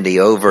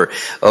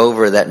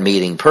over that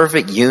meeting,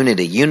 perfect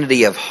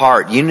unity of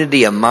heart,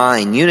 unity of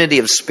mind, unity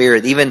of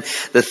spirit, even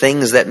the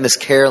things that Miss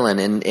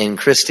Carolyn and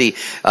Christy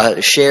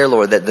share,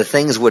 Lord, that the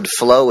things would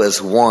flow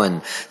as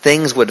one.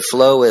 Things would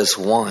flow as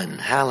one.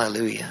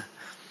 Hallelujah.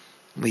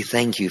 We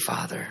thank you,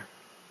 Father.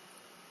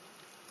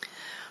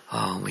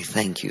 Oh, we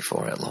thank you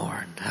for it,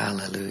 Lord.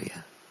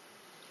 Hallelujah.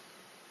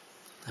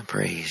 I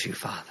praise you,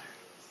 Father.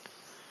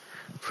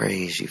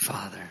 Praise you,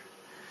 Father.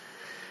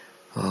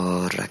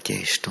 Oh,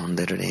 Rakesh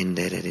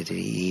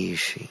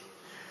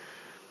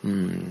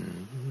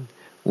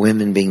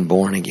women being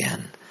born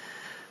again.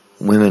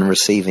 Women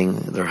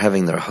they're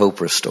having their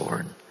hope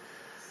restored.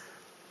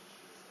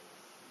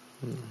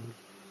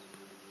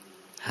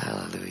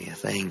 Hallelujah.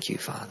 Thank you,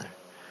 Father.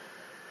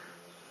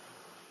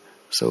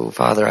 So,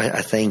 Father,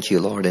 I thank you,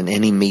 Lord, in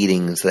any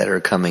meetings that are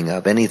coming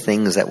up,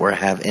 anything that we're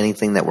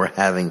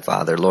having,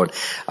 Father, Lord,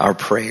 our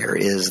prayer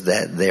is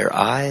that their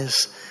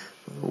eyes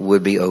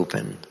would be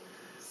open,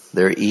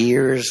 their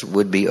ears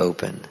would be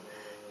open,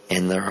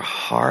 and their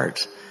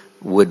heart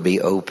would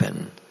be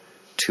open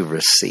to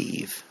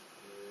receive.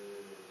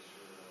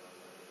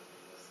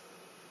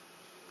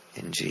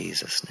 In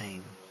Jesus'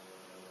 name.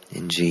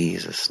 In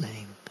Jesus'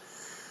 name.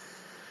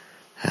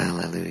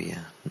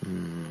 Hallelujah.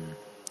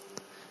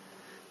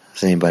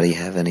 Does anybody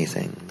have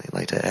anything they'd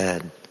like to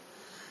add?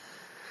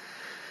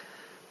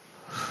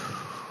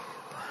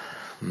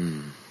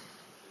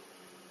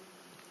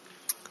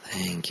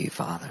 Thank you,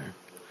 Father.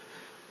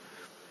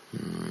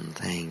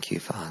 Thank you,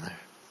 Father.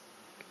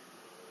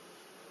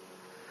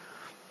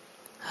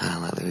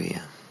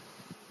 Hallelujah.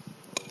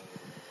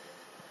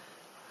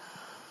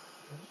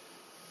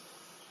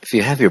 If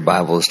you have your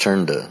Bibles,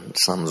 turn to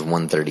Psalms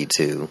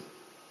 132.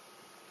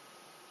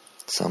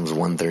 Psalms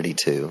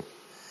 132.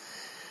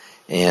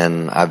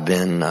 And I've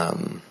been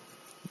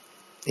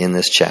in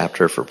this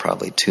chapter for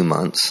probably 2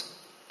 months.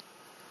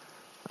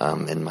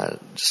 In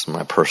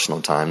my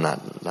personal time,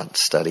 not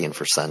studying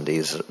for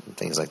Sundays or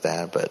things like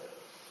that, but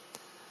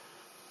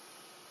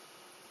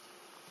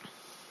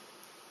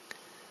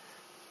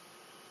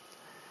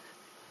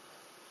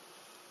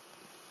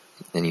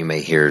and you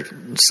may hear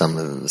some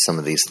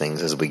of these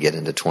things as we get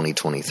into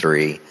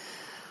 2023.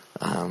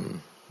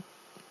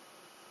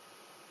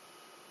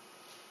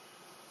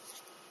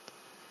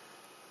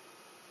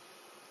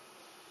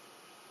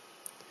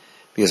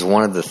 Because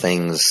one of the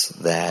things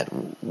that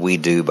we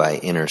do by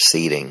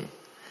interceding,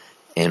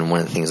 and one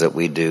of the things that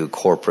we do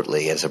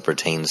corporately as it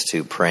pertains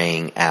to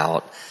praying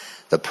out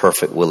the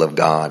perfect will of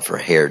God for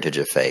Heritage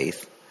of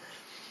Faith,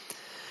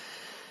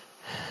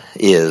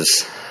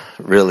 is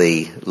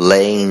really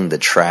laying the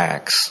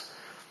tracks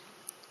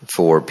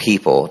for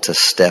people to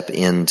step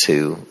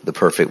into the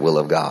perfect will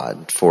of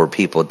God, for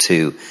people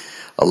to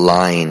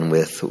align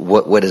with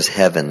what is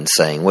heaven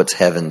saying, what's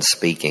heaven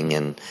speaking,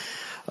 and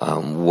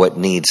what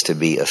needs to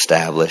be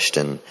established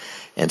and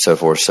so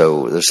forth.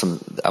 So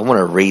I want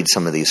to read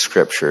some of these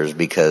scriptures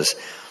because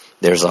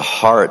there's a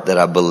heart that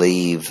I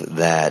believe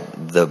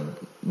that the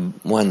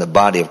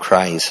body of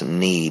Christ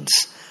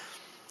needs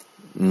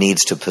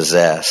to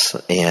possess,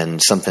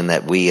 and something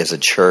that we as a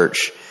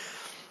church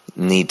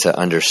need to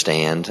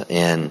understand.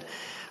 And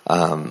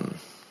I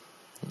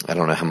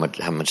don't know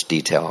how much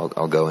detail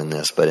I'll go in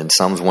this, but in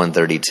Psalms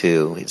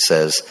 132 it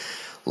says,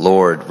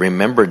 Lord,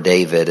 remember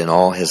David and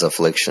all his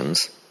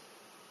afflictions,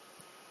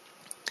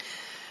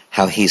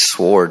 how he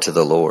swore to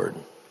the Lord,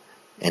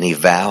 and he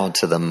vowed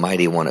to the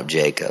Mighty One of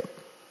Jacob,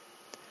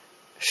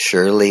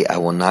 surely I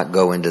will not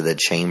go into the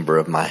chamber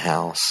of my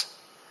house,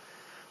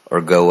 or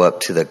go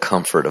up to the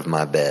comfort of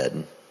my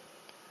bed.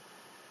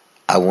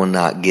 I will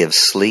not give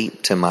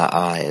sleep to my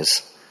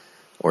eyes,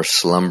 or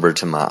slumber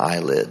to my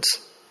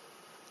eyelids,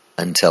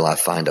 until I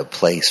find a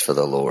place for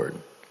the Lord,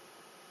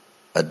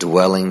 a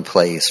dwelling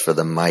place for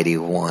the Mighty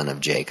One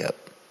of Jacob.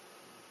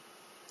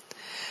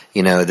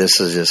 You know, this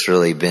has just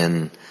really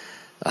been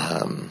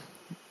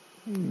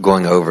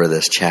going over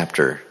this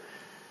chapter,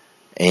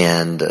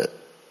 and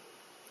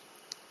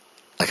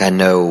I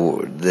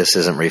know this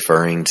isn't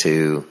referring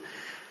to,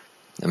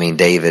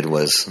 David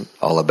was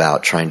all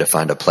about trying to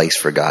find a place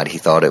for God. He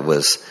thought it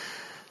was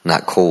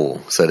not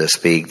cool, so to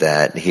speak,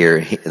 that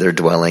here they're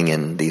dwelling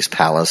in these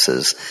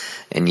palaces,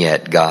 and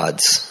yet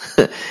God's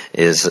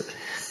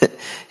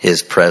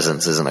His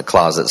presence is in a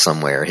closet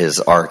somewhere. His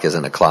ark is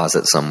in a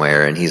closet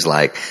somewhere, and he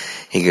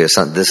goes,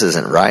 this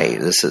isn't right.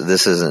 This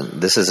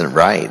isn't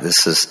right.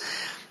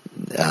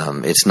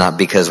 It's not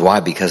because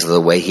why? Because of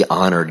the way he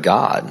honored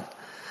God,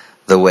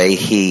 the way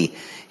he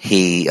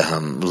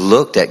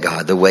looked at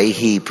God, the way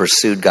he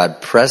pursued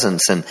God's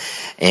presence.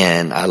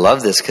 And I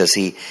love this because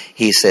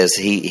he says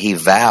he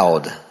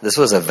vowed. This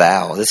was a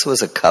vow. This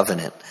was a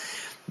covenant.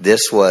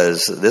 This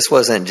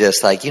wasn't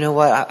just like, you know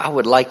what, I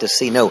would like to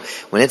see. No,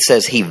 when it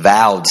says he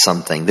vowed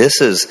something, this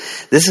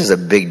is a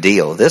big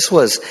deal.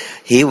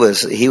 He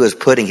was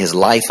putting his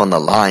life on the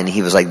line.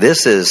 He was like,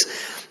 this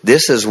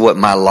is what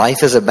my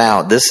life is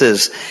about. This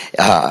is,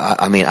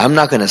 I'm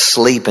not going to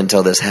sleep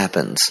until this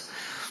happens.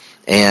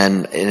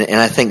 And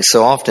I think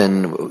so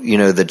often,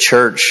 the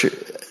church,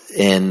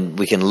 and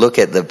we can look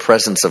at the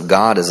presence of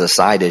God as a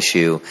side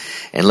issue,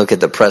 and look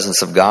at the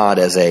presence of God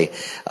as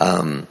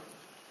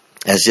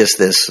as just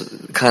this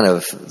kind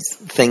of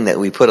thing that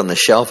we put on the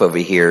shelf over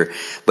here.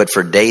 But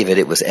for David,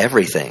 it was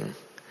everything.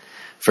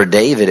 For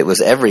David, it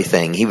was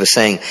everything. He was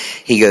saying,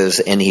 he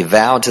goes, and he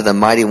vowed to the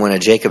Mighty One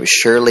of Jacob,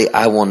 surely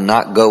I will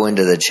not go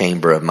into the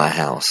chamber of my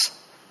house,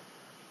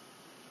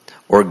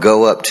 or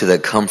go up to the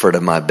comfort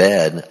of my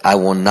bed. I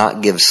will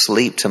not give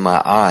sleep to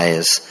my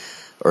eyes,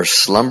 or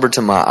slumber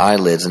to my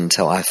eyelids,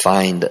 until I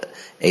find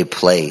a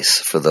place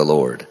for the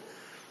Lord,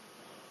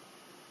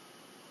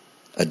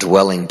 a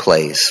dwelling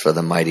place for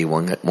the Mighty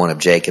One of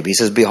Jacob. He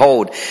says,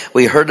 behold,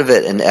 we heard of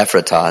it in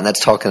Ephratah, and that's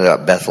talking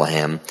about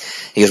Bethlehem.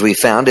 He goes, we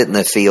found it in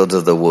the fields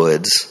of the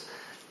woods.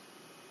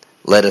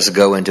 Let us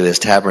go into his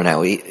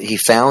tabernacle. He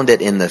found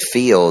it in the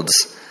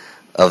fields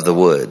of the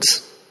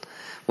woods.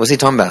 What's he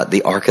talking about?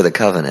 The Ark of the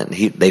Covenant.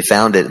 They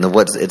found it in the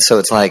woods. So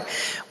it's like,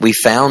 we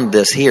found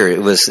this here.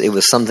 It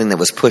was something that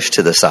was pushed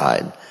to the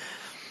side.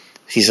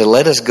 He said,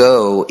 let us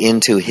go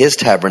into his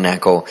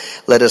tabernacle.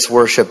 Let us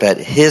worship at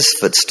his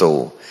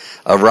footstool.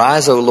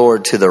 Arise, O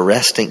Lord,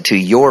 to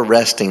your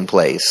resting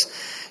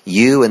place,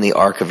 you and the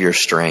ark of your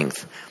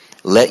strength.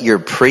 Let your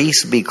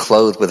priests be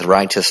clothed with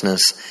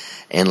righteousness,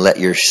 and let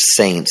your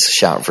saints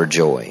shout for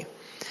joy.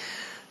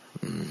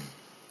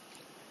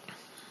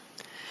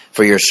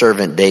 For your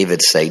servant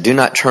David's sake, do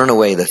not turn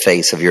away the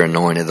face of your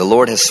anointed. The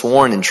Lord has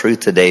sworn in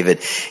truth to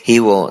David, he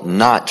will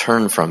not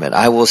turn from it.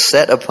 I will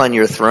set upon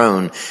your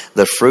throne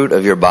the fruit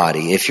of your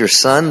body. If your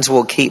sons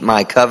will keep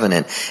my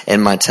covenant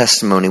and my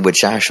testimony,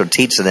 which I shall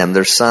teach them,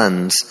 their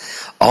sons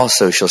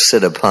also shall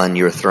sit upon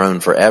your throne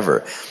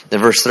forever. Then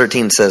verse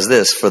 13 says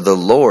this, for the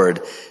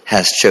Lord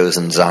has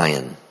chosen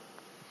Zion.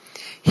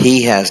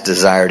 He has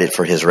desired it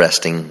for his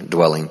resting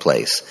dwelling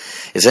place.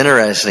 It's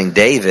interesting.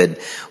 David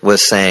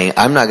was saying,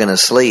 I'm not going to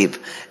sleep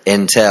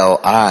until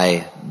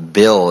I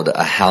build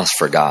a house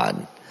for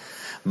God.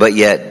 But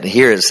yet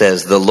here it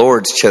says, the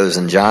Lord's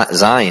chosen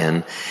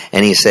Zion,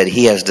 and he said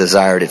he has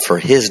desired it for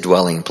his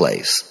dwelling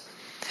place.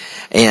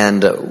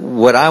 And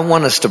what I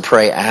want us to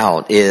pray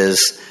out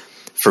is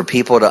for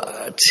people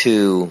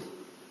to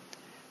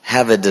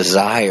have a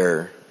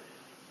desire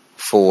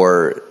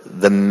for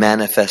the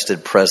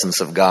manifested presence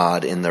of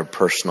God in their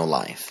personal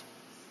life.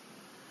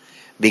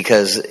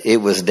 Because it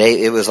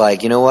was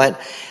like, you know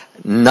what?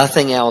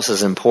 Nothing else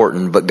is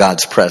important but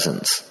God's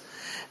presence.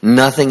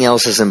 Nothing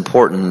else is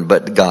important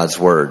but God's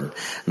word.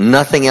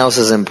 Nothing else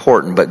is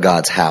important but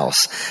God's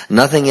house.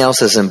 Nothing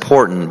else is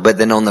important, but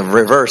then on the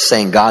reverse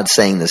saying, God's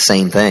saying the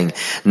same thing.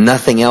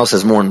 Nothing else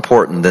is more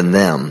important than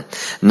them.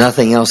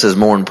 Nothing else is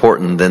more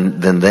important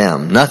than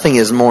them. Nothing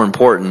is more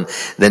important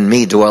than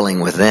me dwelling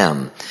with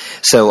them.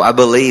 So I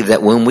believe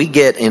that when we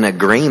get in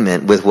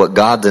agreement with what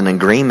God's in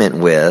agreement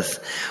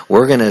with,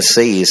 we're going to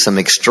see some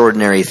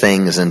extraordinary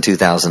things in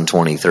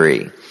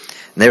 2023.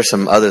 There's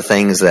some other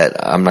things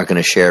that I'm not going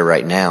to share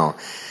right now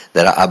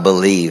that I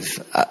believe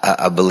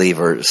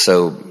are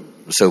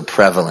so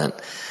prevalent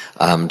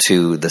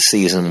to the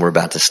season we're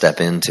about to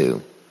step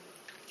into.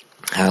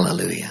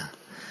 Hallelujah.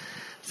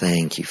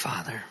 Thank you,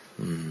 Father.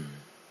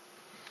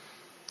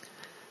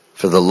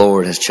 For the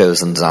Lord has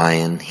chosen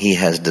Zion. He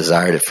has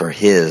desired it for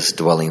his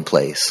dwelling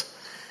place.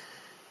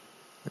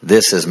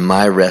 This is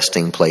my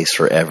resting place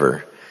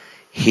forever.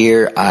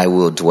 Here I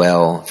will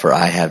dwell, for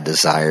I have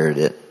desired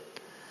it.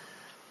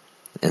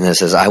 And it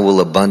says, I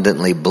will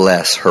abundantly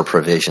bless her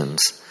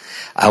provisions.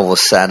 I will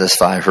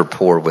satisfy her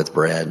poor with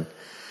bread.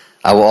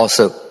 I will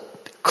also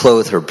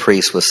clothe her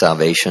priests with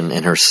salvation,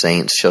 and her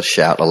saints shall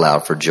shout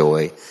aloud for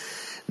joy.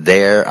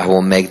 There I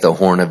will make the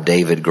horn of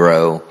David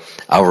grow.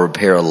 I will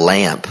repair a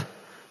lamp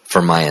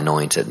for my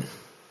anointed.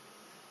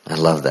 I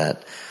love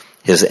that.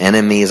 His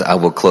enemies I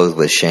will clothe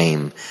with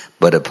shame,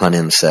 but upon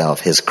himself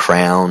his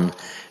crown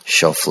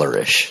shall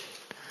flourish.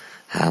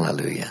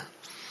 Hallelujah.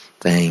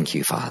 Thank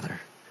you, Father.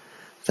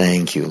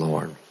 Thank you,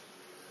 Lord.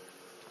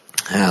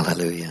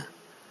 Hallelujah.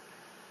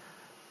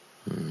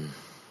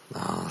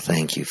 Oh,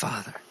 thank you,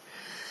 Father.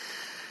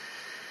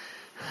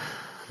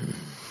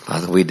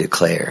 Father, we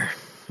declare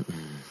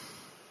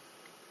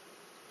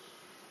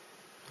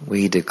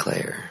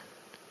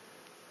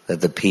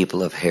that the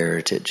people of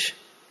Heritage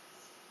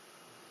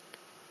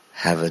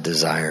have a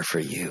desire for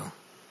you.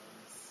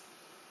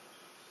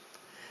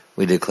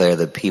 We declare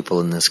the people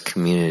in this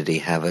community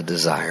have a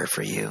desire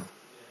for you,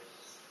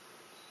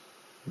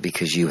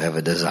 because you have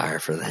a desire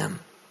for them.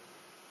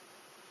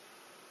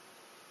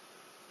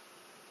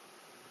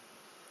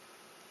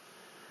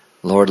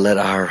 Lord, let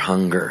our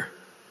hunger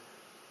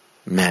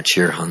match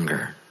your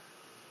hunger.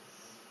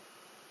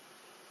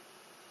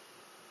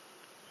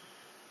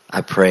 I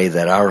pray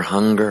that our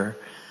hunger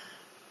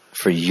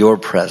for your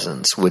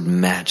presence would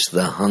match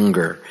the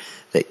hunger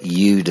that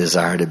you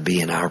desire to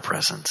be in our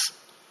presence.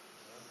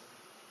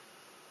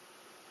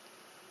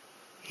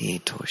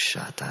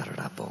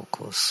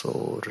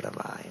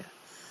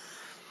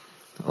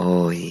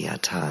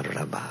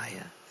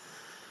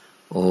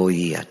 O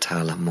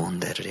yatala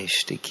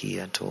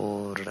monderishtikia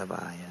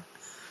torabaya.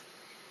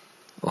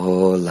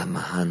 O la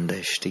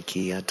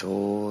mahandeshtikia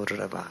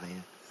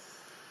torabaya.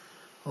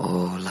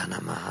 O la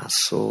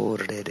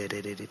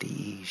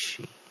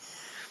namahasoredishi.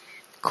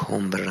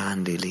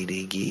 Combrandi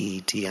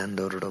lidigiti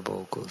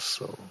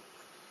andorobocoso.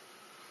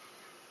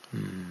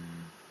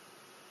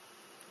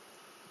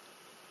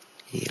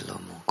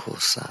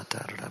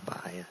 Ilomokosata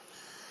rabaya.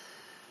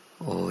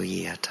 O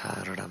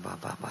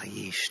yatarababa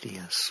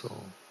yishtia so.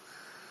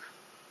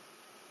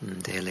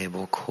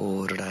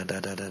 Delebokora da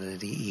da da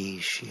di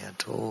ishia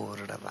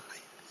torabaya.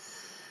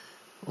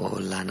 O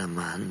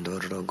lanamando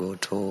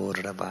rogotor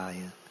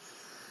rabaya.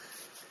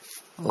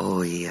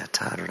 O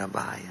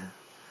yatarabaya.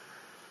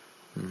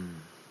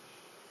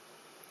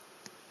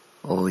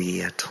 O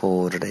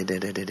yator de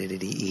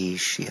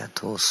ishia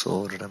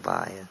tosor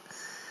rabaya.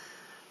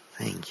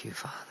 Thank you,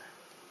 Father.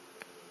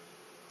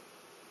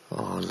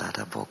 Oh,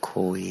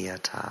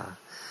 ladabokoyata.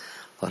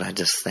 Lord, I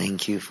just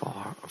thank you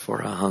for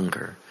a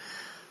hunger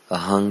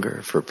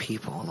for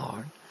people,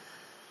 Lord.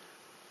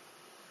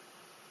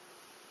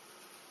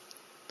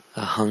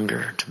 A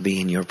hunger to be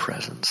in your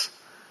presence.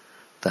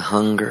 The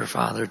hunger,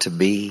 Father, to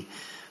be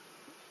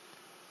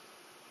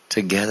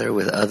together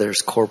with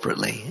others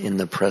corporately in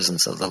the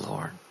presence of the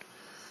Lord.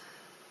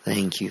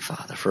 Thank you,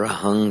 Father, for a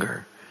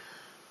hunger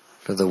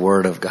for the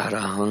Word of God, a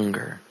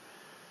hunger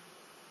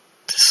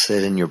to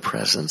sit in your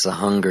presence, a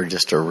hunger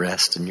just to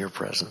rest in your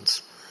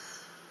presence,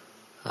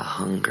 a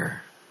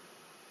hunger.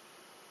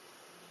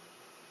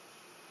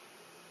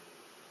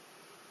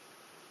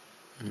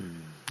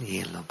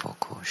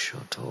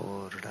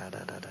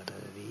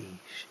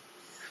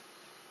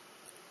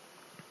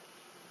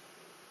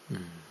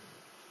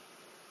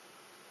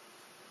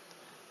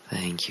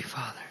 Thank you,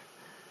 Father,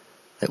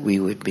 that we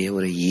would be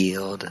able to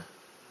yield.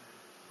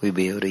 We'd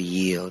be able to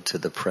yield to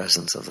the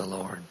presence of the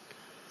Lord.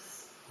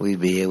 We'd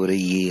be able to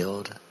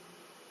yield.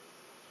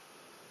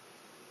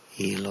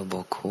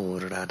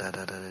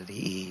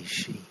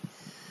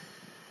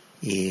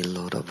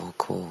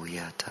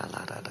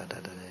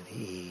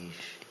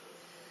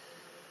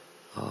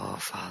 Oh,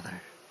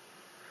 Father.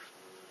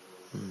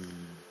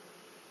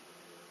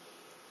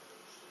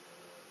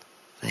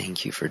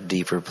 Thank you for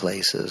deeper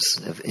places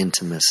of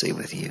intimacy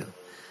with you.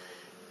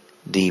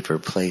 Deeper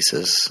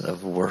places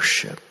of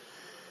worship.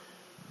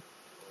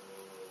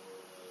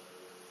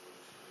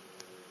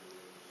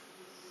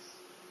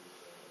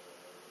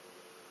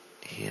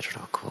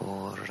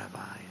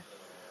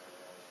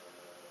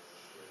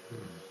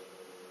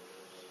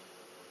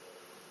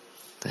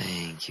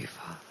 Thank you,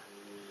 Father.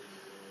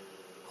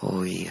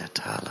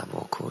 Oyatala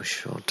boko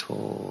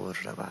shoto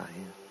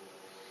rabaya.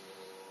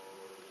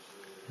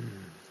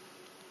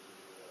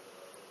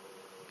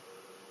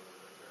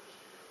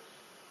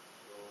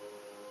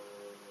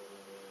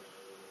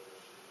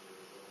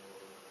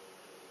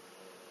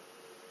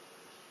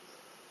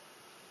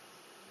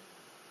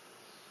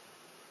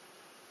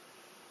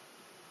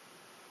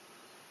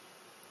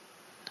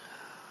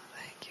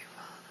 Thank you,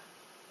 Father.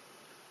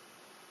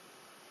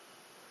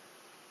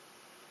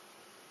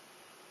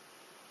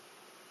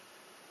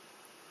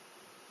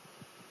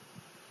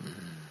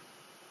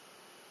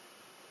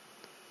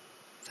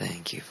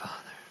 Thank you, Father.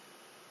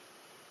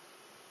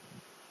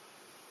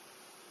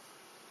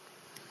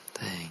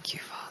 Thank you,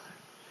 Father.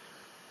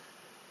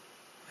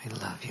 We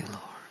love you, Lord.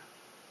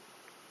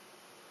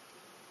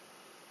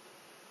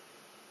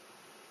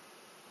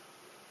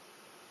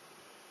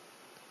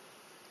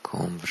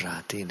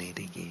 Comprati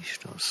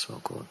litigisto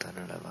soko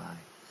tarabai.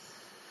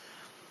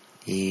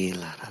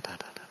 Ila da da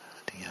da da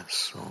da dia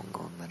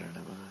songo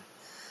tarabai.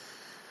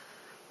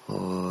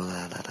 Oh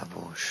la da da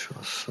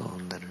bosho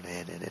son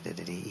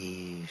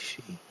tarabai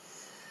ishi.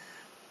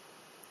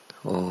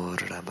 Oh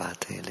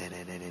rabate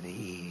le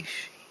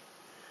ishi.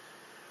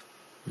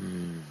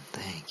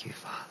 Thank you,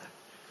 Father.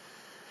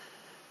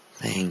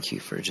 Thank you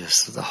for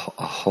just a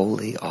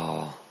holy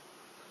awe.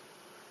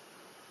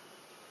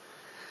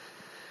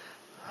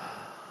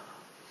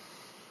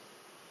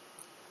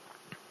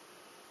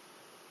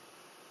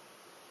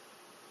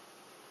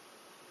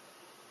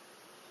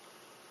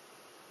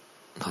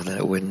 Lord, that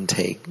it wouldn't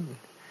take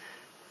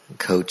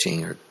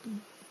coaching or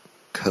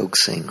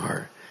coaxing,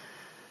 or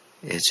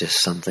it's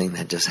just something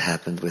that just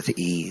happened with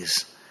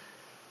ease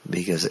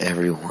because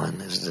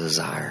everyone is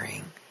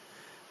desiring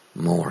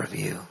more of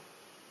you.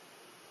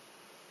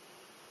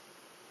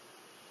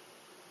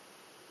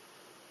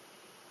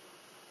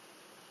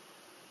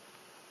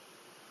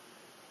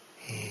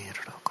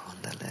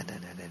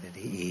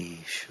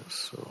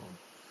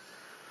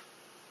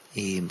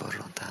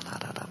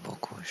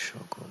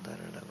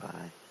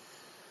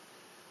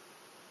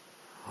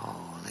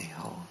 Holy,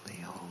 holy,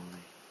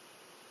 holy.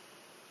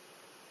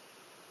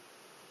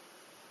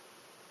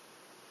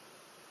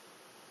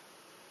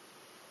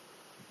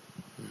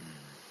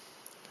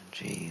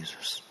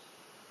 Jesus.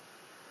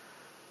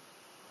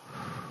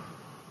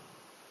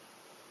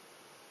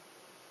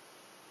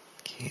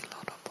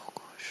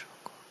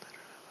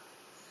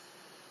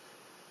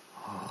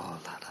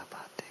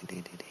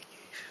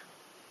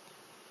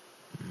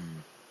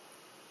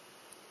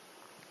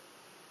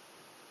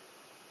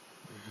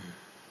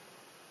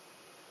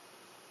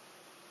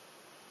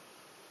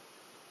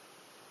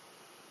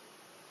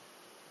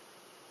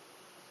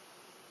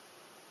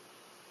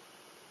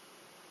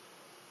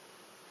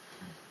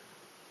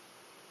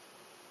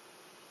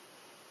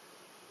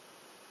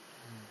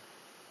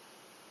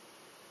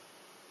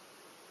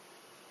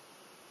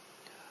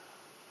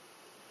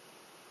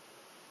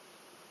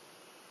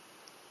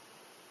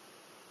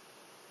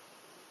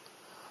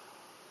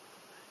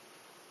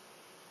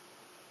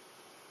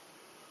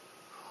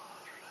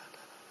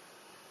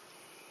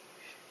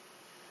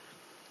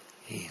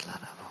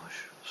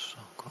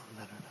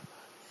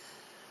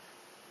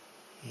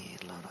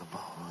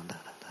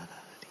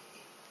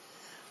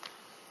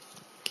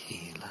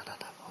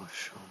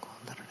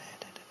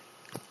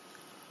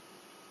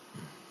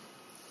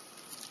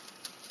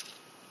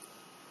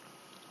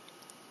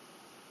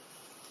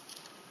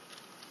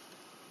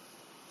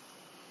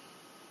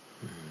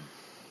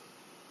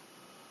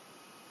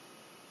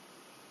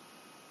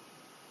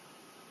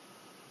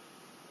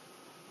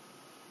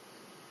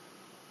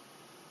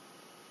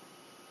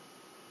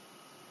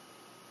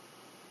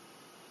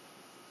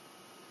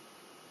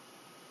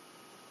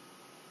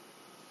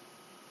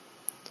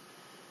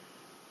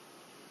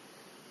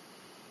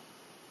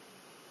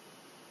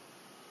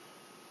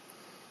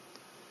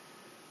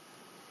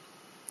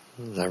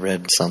 I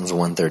read Psalms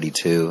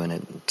 132, and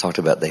it talked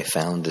about they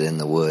found it in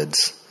the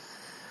woods.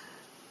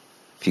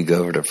 If you go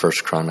over to 1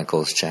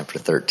 Chronicles chapter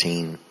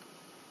 13,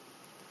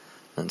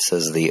 it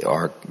says the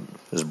ark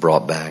was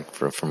brought back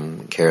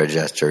from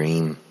Kirjath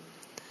Jearim.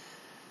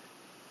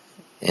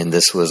 And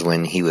this was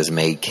when he was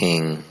made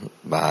king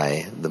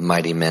by the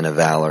mighty men of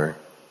valor.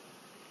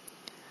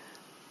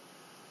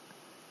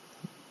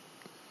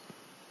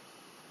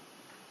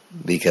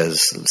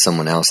 Because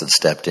someone else had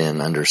stepped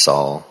in under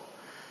Saul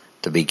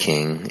to be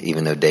king,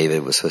 even though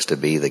David was supposed to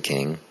be the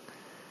king.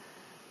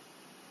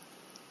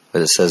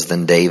 But it says,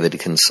 then David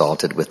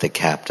consulted with the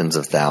captains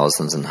of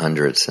thousands and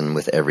hundreds and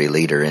with every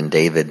leader. And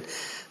David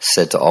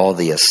said to all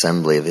the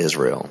assembly of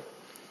Israel,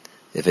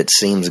 if it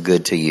seems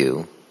good to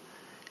you,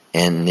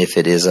 and if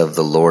it is of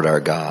the Lord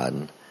our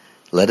God,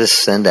 let us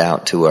send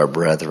out to our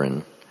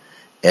brethren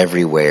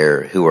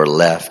everywhere who are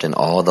left in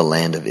all the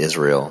land of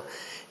Israel,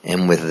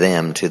 and with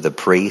them to the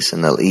priests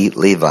and the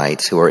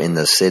Levites who are in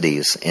the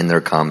cities in their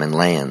common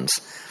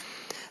lands,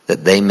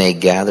 that they may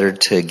gather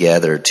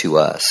together to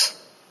us,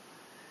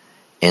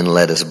 and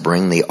let us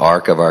bring the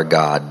ark of our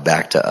God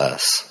back to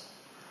us.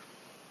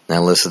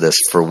 Now listen to this,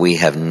 for we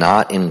have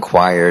not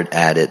inquired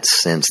at it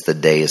since the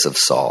days of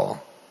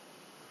Saul.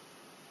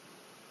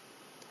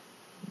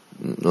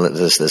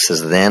 This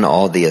is then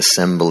all the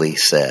assembly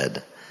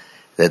said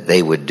that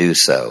they would do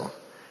so,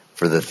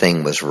 for the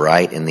thing was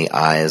right in the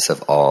eyes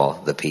of all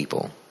the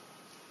people.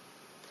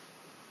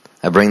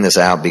 I bring this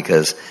out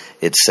because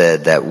it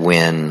said that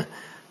when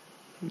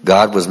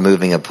God was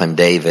moving upon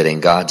David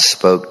and God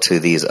spoke to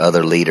these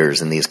other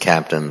leaders and these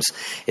captains,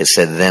 it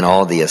said then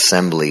all the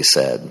assembly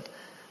said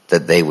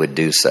that they would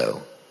do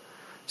so.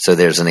 So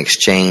there's an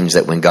exchange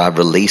that when God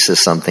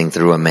releases something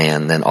through a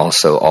man, then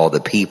also all the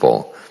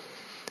people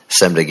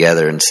assembled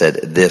together and said,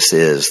 this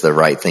is the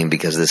right thing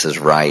because this is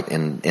right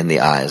in the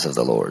eyes of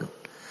the Lord.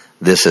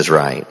 This is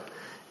right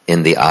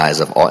in the eyes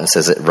of all. It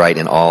says it right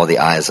in all the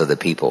eyes of the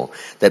people.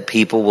 That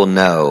people will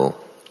know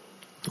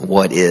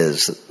what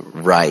is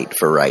right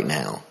for right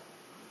now.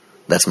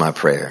 That's my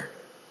prayer.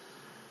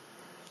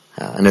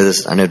 I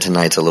know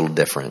tonight's a little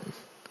different.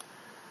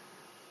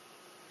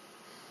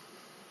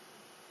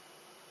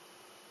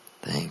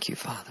 Thank you,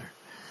 Father.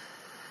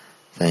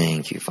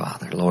 Thank you,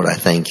 Father. Lord, I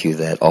thank you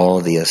that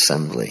all the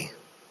assembly,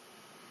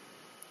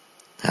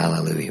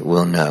 hallelujah,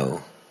 will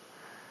know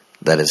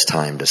that it's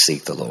time to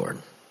seek the Lord.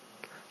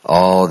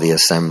 All the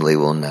assembly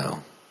will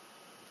know.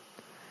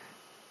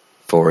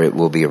 For it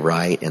will be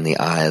right in the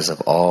eyes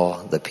of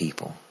all the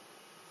people.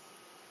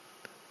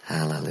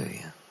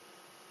 Hallelujah.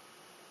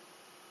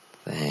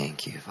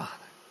 Thank you, Father.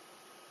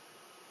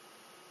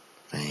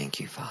 Thank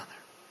you, Father.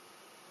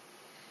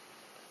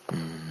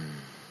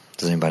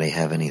 Does anybody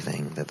have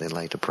anything that they'd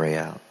like to pray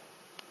out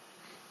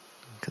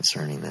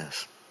concerning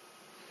this?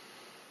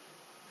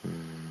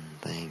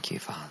 Thank you,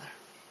 Father.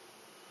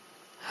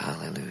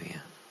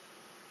 Hallelujah.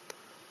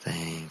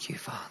 Thank you,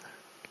 Father.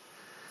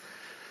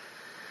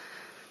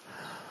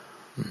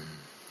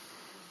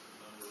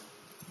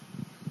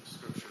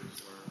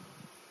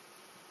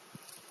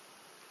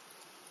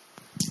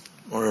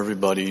 Where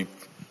everybody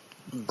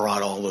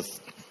brought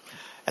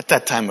at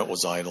that time it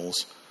was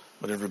idols,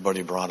 but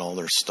everybody brought all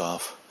their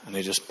stuff and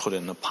they just put it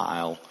in a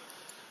pile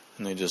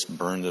and they just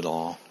burned it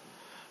all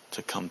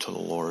to come to the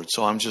Lord.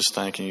 So I'm just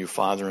thanking you,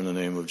 Father, in the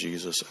name of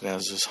Jesus,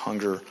 as this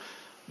hunger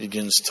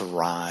begins to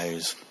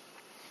rise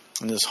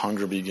and this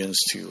hunger begins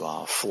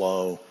to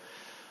flow,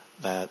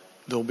 that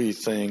there'll be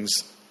things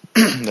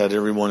that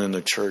everyone in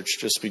the church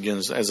just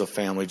begins, as a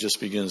family, just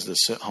begins to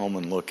sit home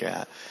and look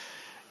at,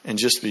 and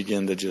just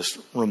begin to just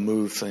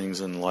remove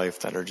things in life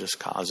that are just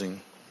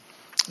causing,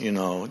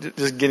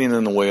 just getting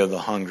in the way of the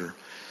hunger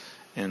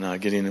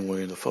and getting in the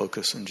way of the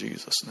focus in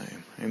Jesus'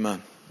 name.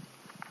 Amen.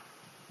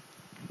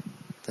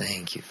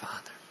 Thank you,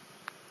 Father.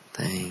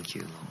 Thank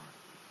you, Lord.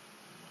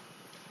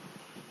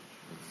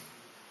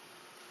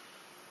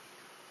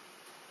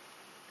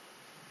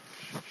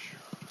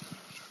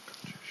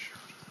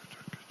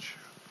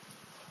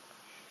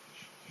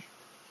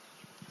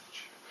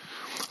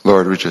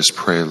 Lord, we just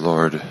pray,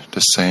 Lord, the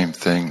same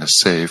thing, the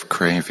same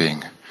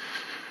craving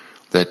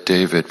that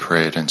David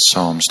prayed in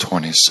Psalms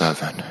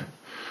 27.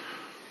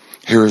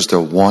 Here's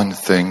the one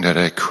thing that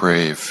I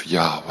crave,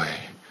 Yahweh.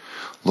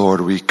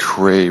 Lord, we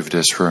crave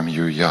this from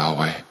you,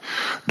 Yahweh.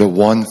 The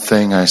one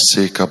thing I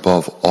seek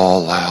above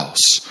all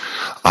else,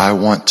 I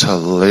want to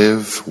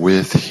live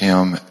with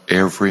him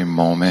every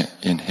moment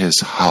in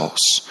his house,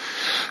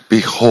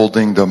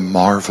 beholding the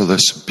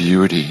marvelous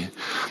beauty,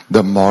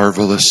 the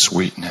marvelous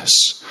sweetness,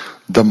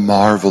 the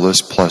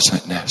marvelous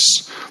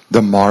pleasantness,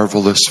 the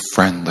marvelous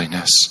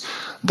friendliness,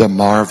 the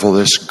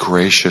marvelous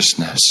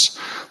graciousness,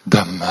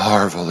 the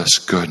marvelous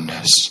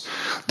goodness,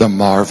 the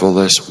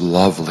marvelous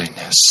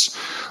loveliness,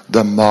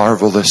 the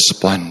marvelous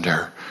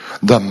splendor,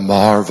 the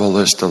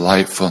marvelous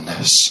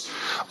delightfulness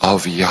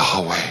of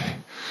Yahweh,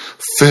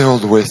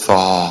 filled with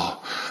awe,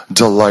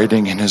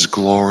 delighting in his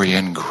glory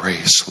and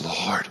grace,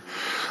 Lord.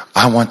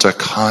 I want to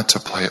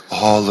contemplate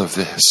all of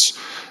this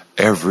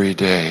every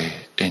day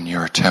in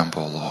your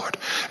temple, Lord.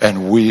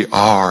 And we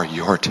are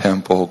your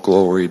temple,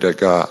 glory to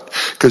God,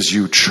 because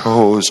you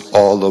chose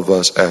all of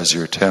us as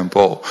your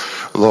temple.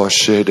 Oh,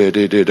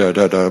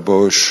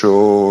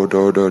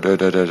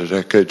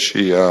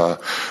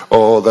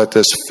 let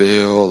this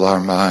fill our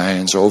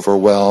minds,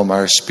 overwhelm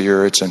our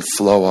spirits, and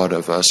flow out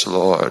of us,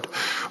 Lord.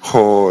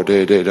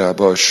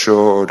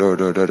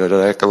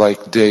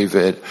 Like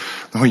David,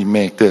 we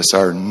make this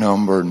our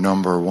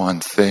number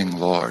one thing,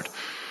 Lord.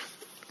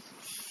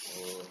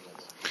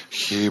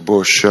 Be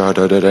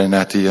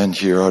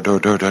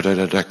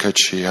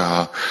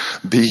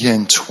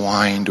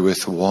entwined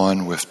with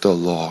the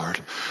Lord.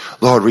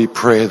 Lord, we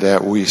pray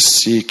that we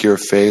seek your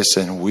face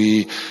and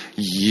we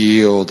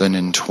yield and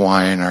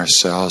entwine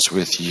ourselves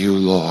with you,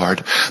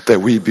 Lord.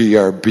 That we be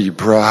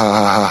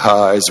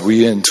as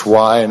we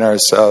entwine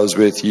ourselves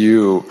with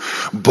you.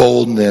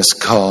 Boldness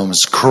comes,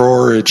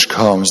 courage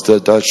comes, to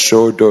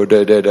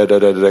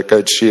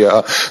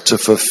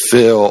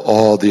fulfill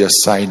all the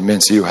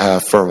assignments you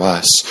have for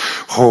us.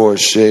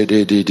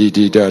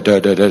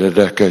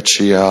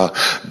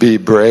 Be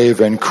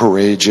brave and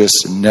courageous,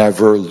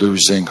 never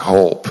losing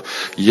hope.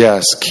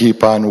 Yes,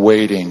 keep on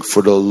waiting,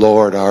 for the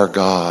Lord our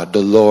God,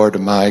 the Lord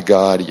my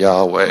God,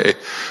 Yahweh,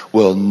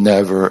 will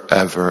never,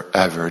 ever,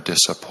 ever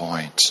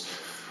disappoint.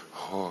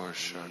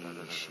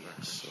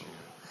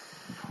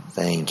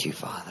 Thank you,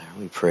 Father.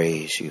 We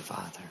praise you,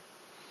 Father.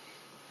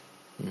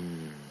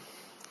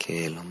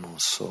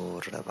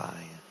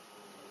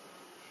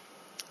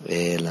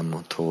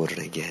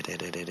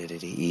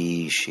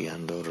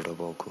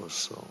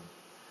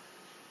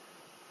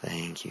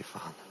 Thank you,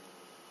 Father.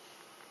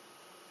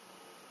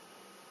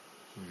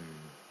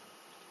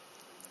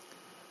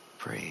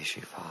 Praise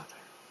you, Father.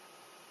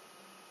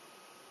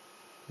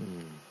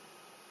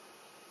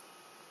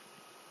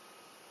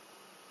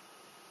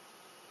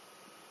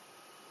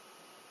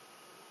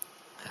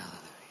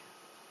 Hallelujah.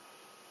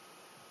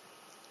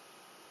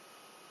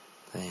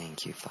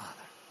 Thank you, Father.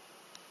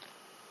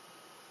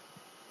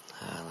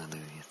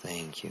 Hallelujah.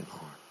 Thank you,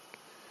 Lord.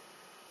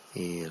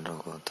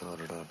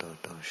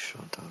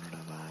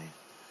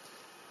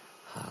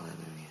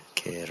 Hallelujah.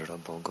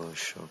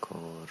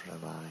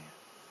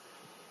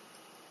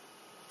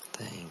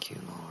 Thank you,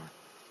 Lord.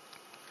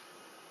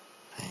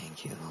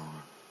 Thank you,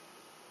 Lord.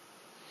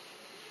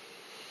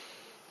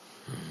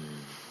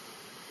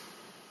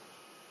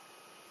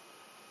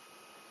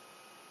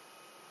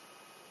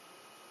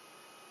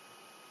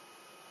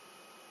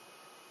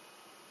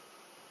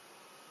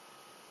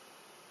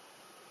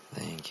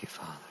 Thank you,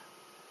 Father.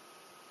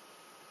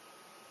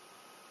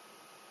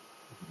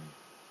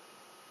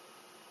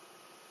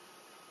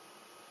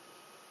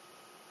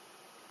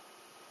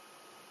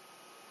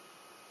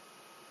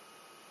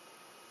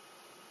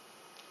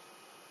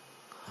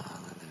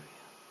 Hallelujah.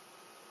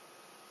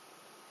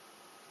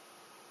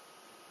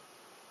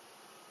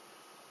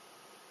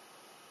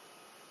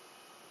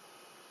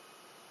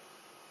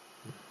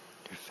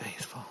 You're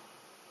faithful.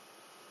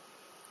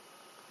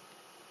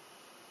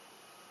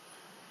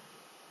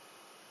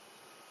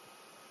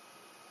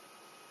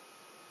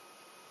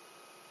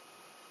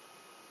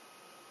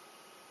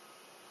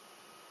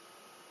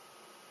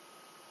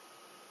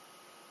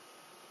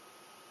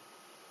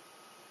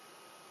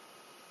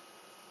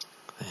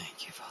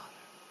 Thank you, Father.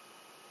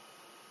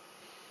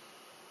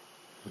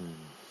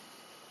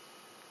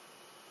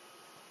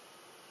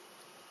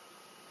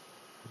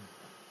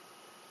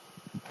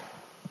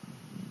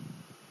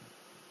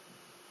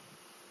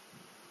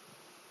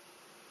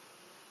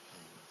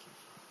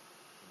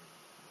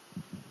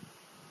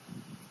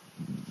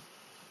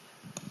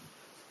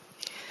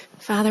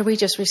 Father, we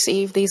just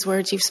receive these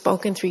words you've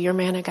spoken through your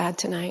man of God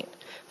tonight.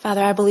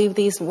 Father, I believe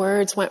these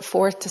words went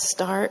forth to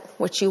start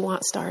what you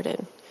want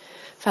started.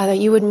 Father,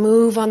 you would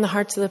move on the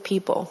hearts of the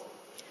people.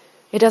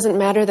 It doesn't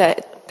matter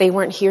that they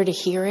weren't here to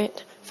hear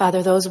it.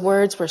 Father, those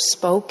words were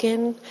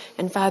spoken,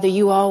 and Father,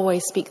 you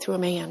always speak through a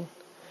man.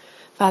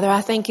 Father,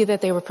 I thank you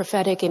that they were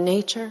prophetic in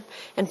nature,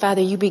 and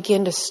Father, you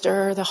begin to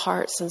stir the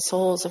hearts and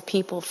souls of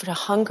people to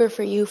hunger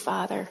for you,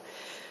 Father,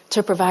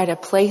 to provide a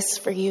place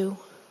for you.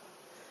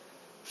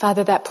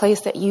 Father, that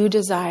place that you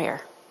desire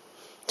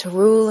to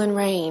rule and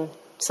reign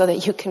so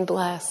that you can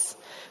bless,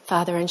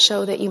 Father, and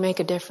show that you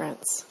make a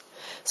difference.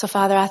 So,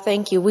 Father, I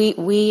thank you.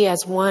 We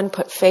as one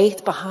put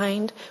faith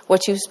behind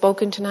what you've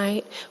spoken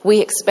tonight. We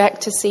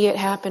expect to see it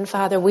happen,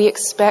 Father. We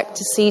expect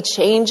to see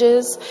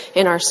changes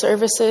in our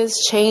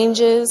services,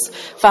 changes,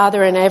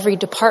 Father, in every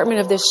department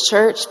of this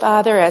church,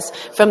 Father, as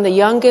from the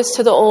youngest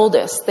to the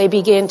oldest, they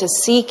begin to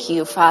seek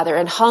you, Father,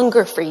 and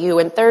hunger for you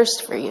and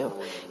thirst for you.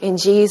 In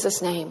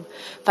Jesus' name.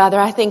 Father,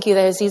 I thank you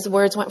that as these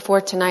words went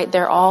forth tonight,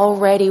 they're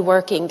already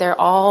working. They're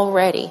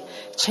already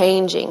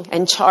changing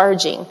and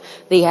charging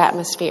the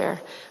atmosphere.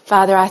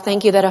 Father, I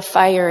thank you that a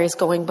fire is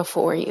going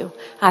before you.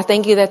 I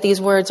thank you that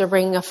these words are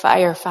bringing a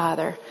fire,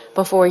 Father,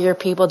 before your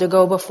people, to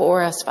go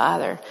before us,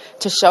 Father,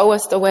 to show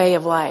us the way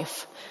of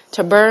life,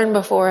 to burn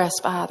before us,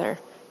 Father,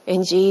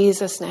 in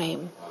Jesus'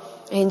 name.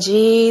 In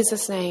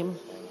Jesus' name.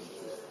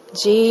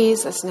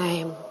 Jesus'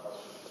 name.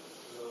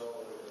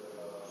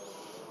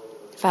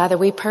 Father,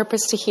 we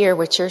purpose to hear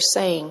what you're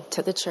saying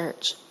to the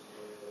church.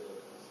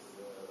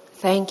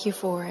 Thank you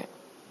for it.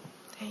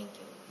 Thank you.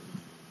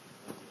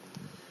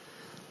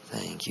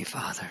 Thank you,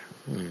 Father.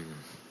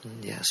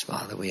 Yes,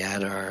 Father, we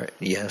add our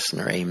yes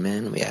and our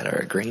amen. We add our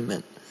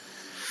agreement.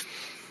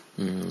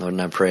 Lord,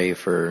 and I pray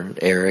for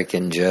Eric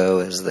and Joe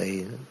as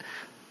they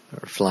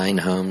are flying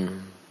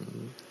home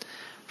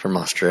from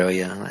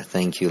Australia. I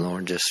thank you,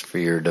 Lord, just for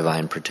your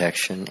divine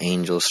protection.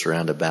 Angels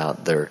surround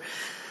about the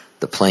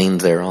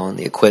planes they're on,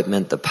 the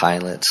equipment, the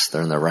pilots.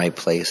 They're in the right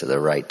place at the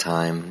right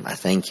time. I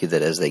thank you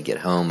that as they get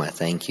home, I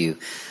thank you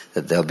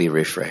that they'll be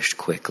refreshed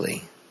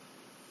quickly.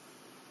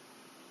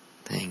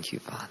 Thank you,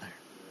 Father.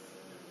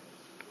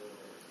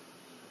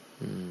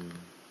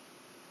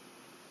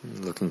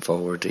 Looking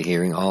forward to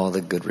hearing all the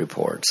good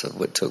reports of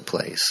what took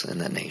place in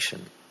that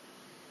nation.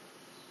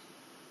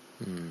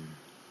 In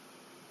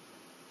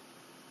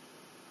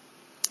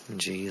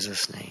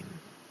Jesus' name,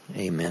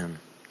 amen.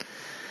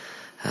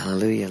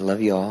 Hallelujah.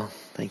 Love you all.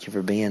 Thank you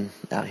for being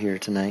out here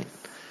tonight.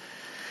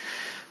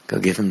 Go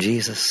give him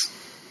Jesus.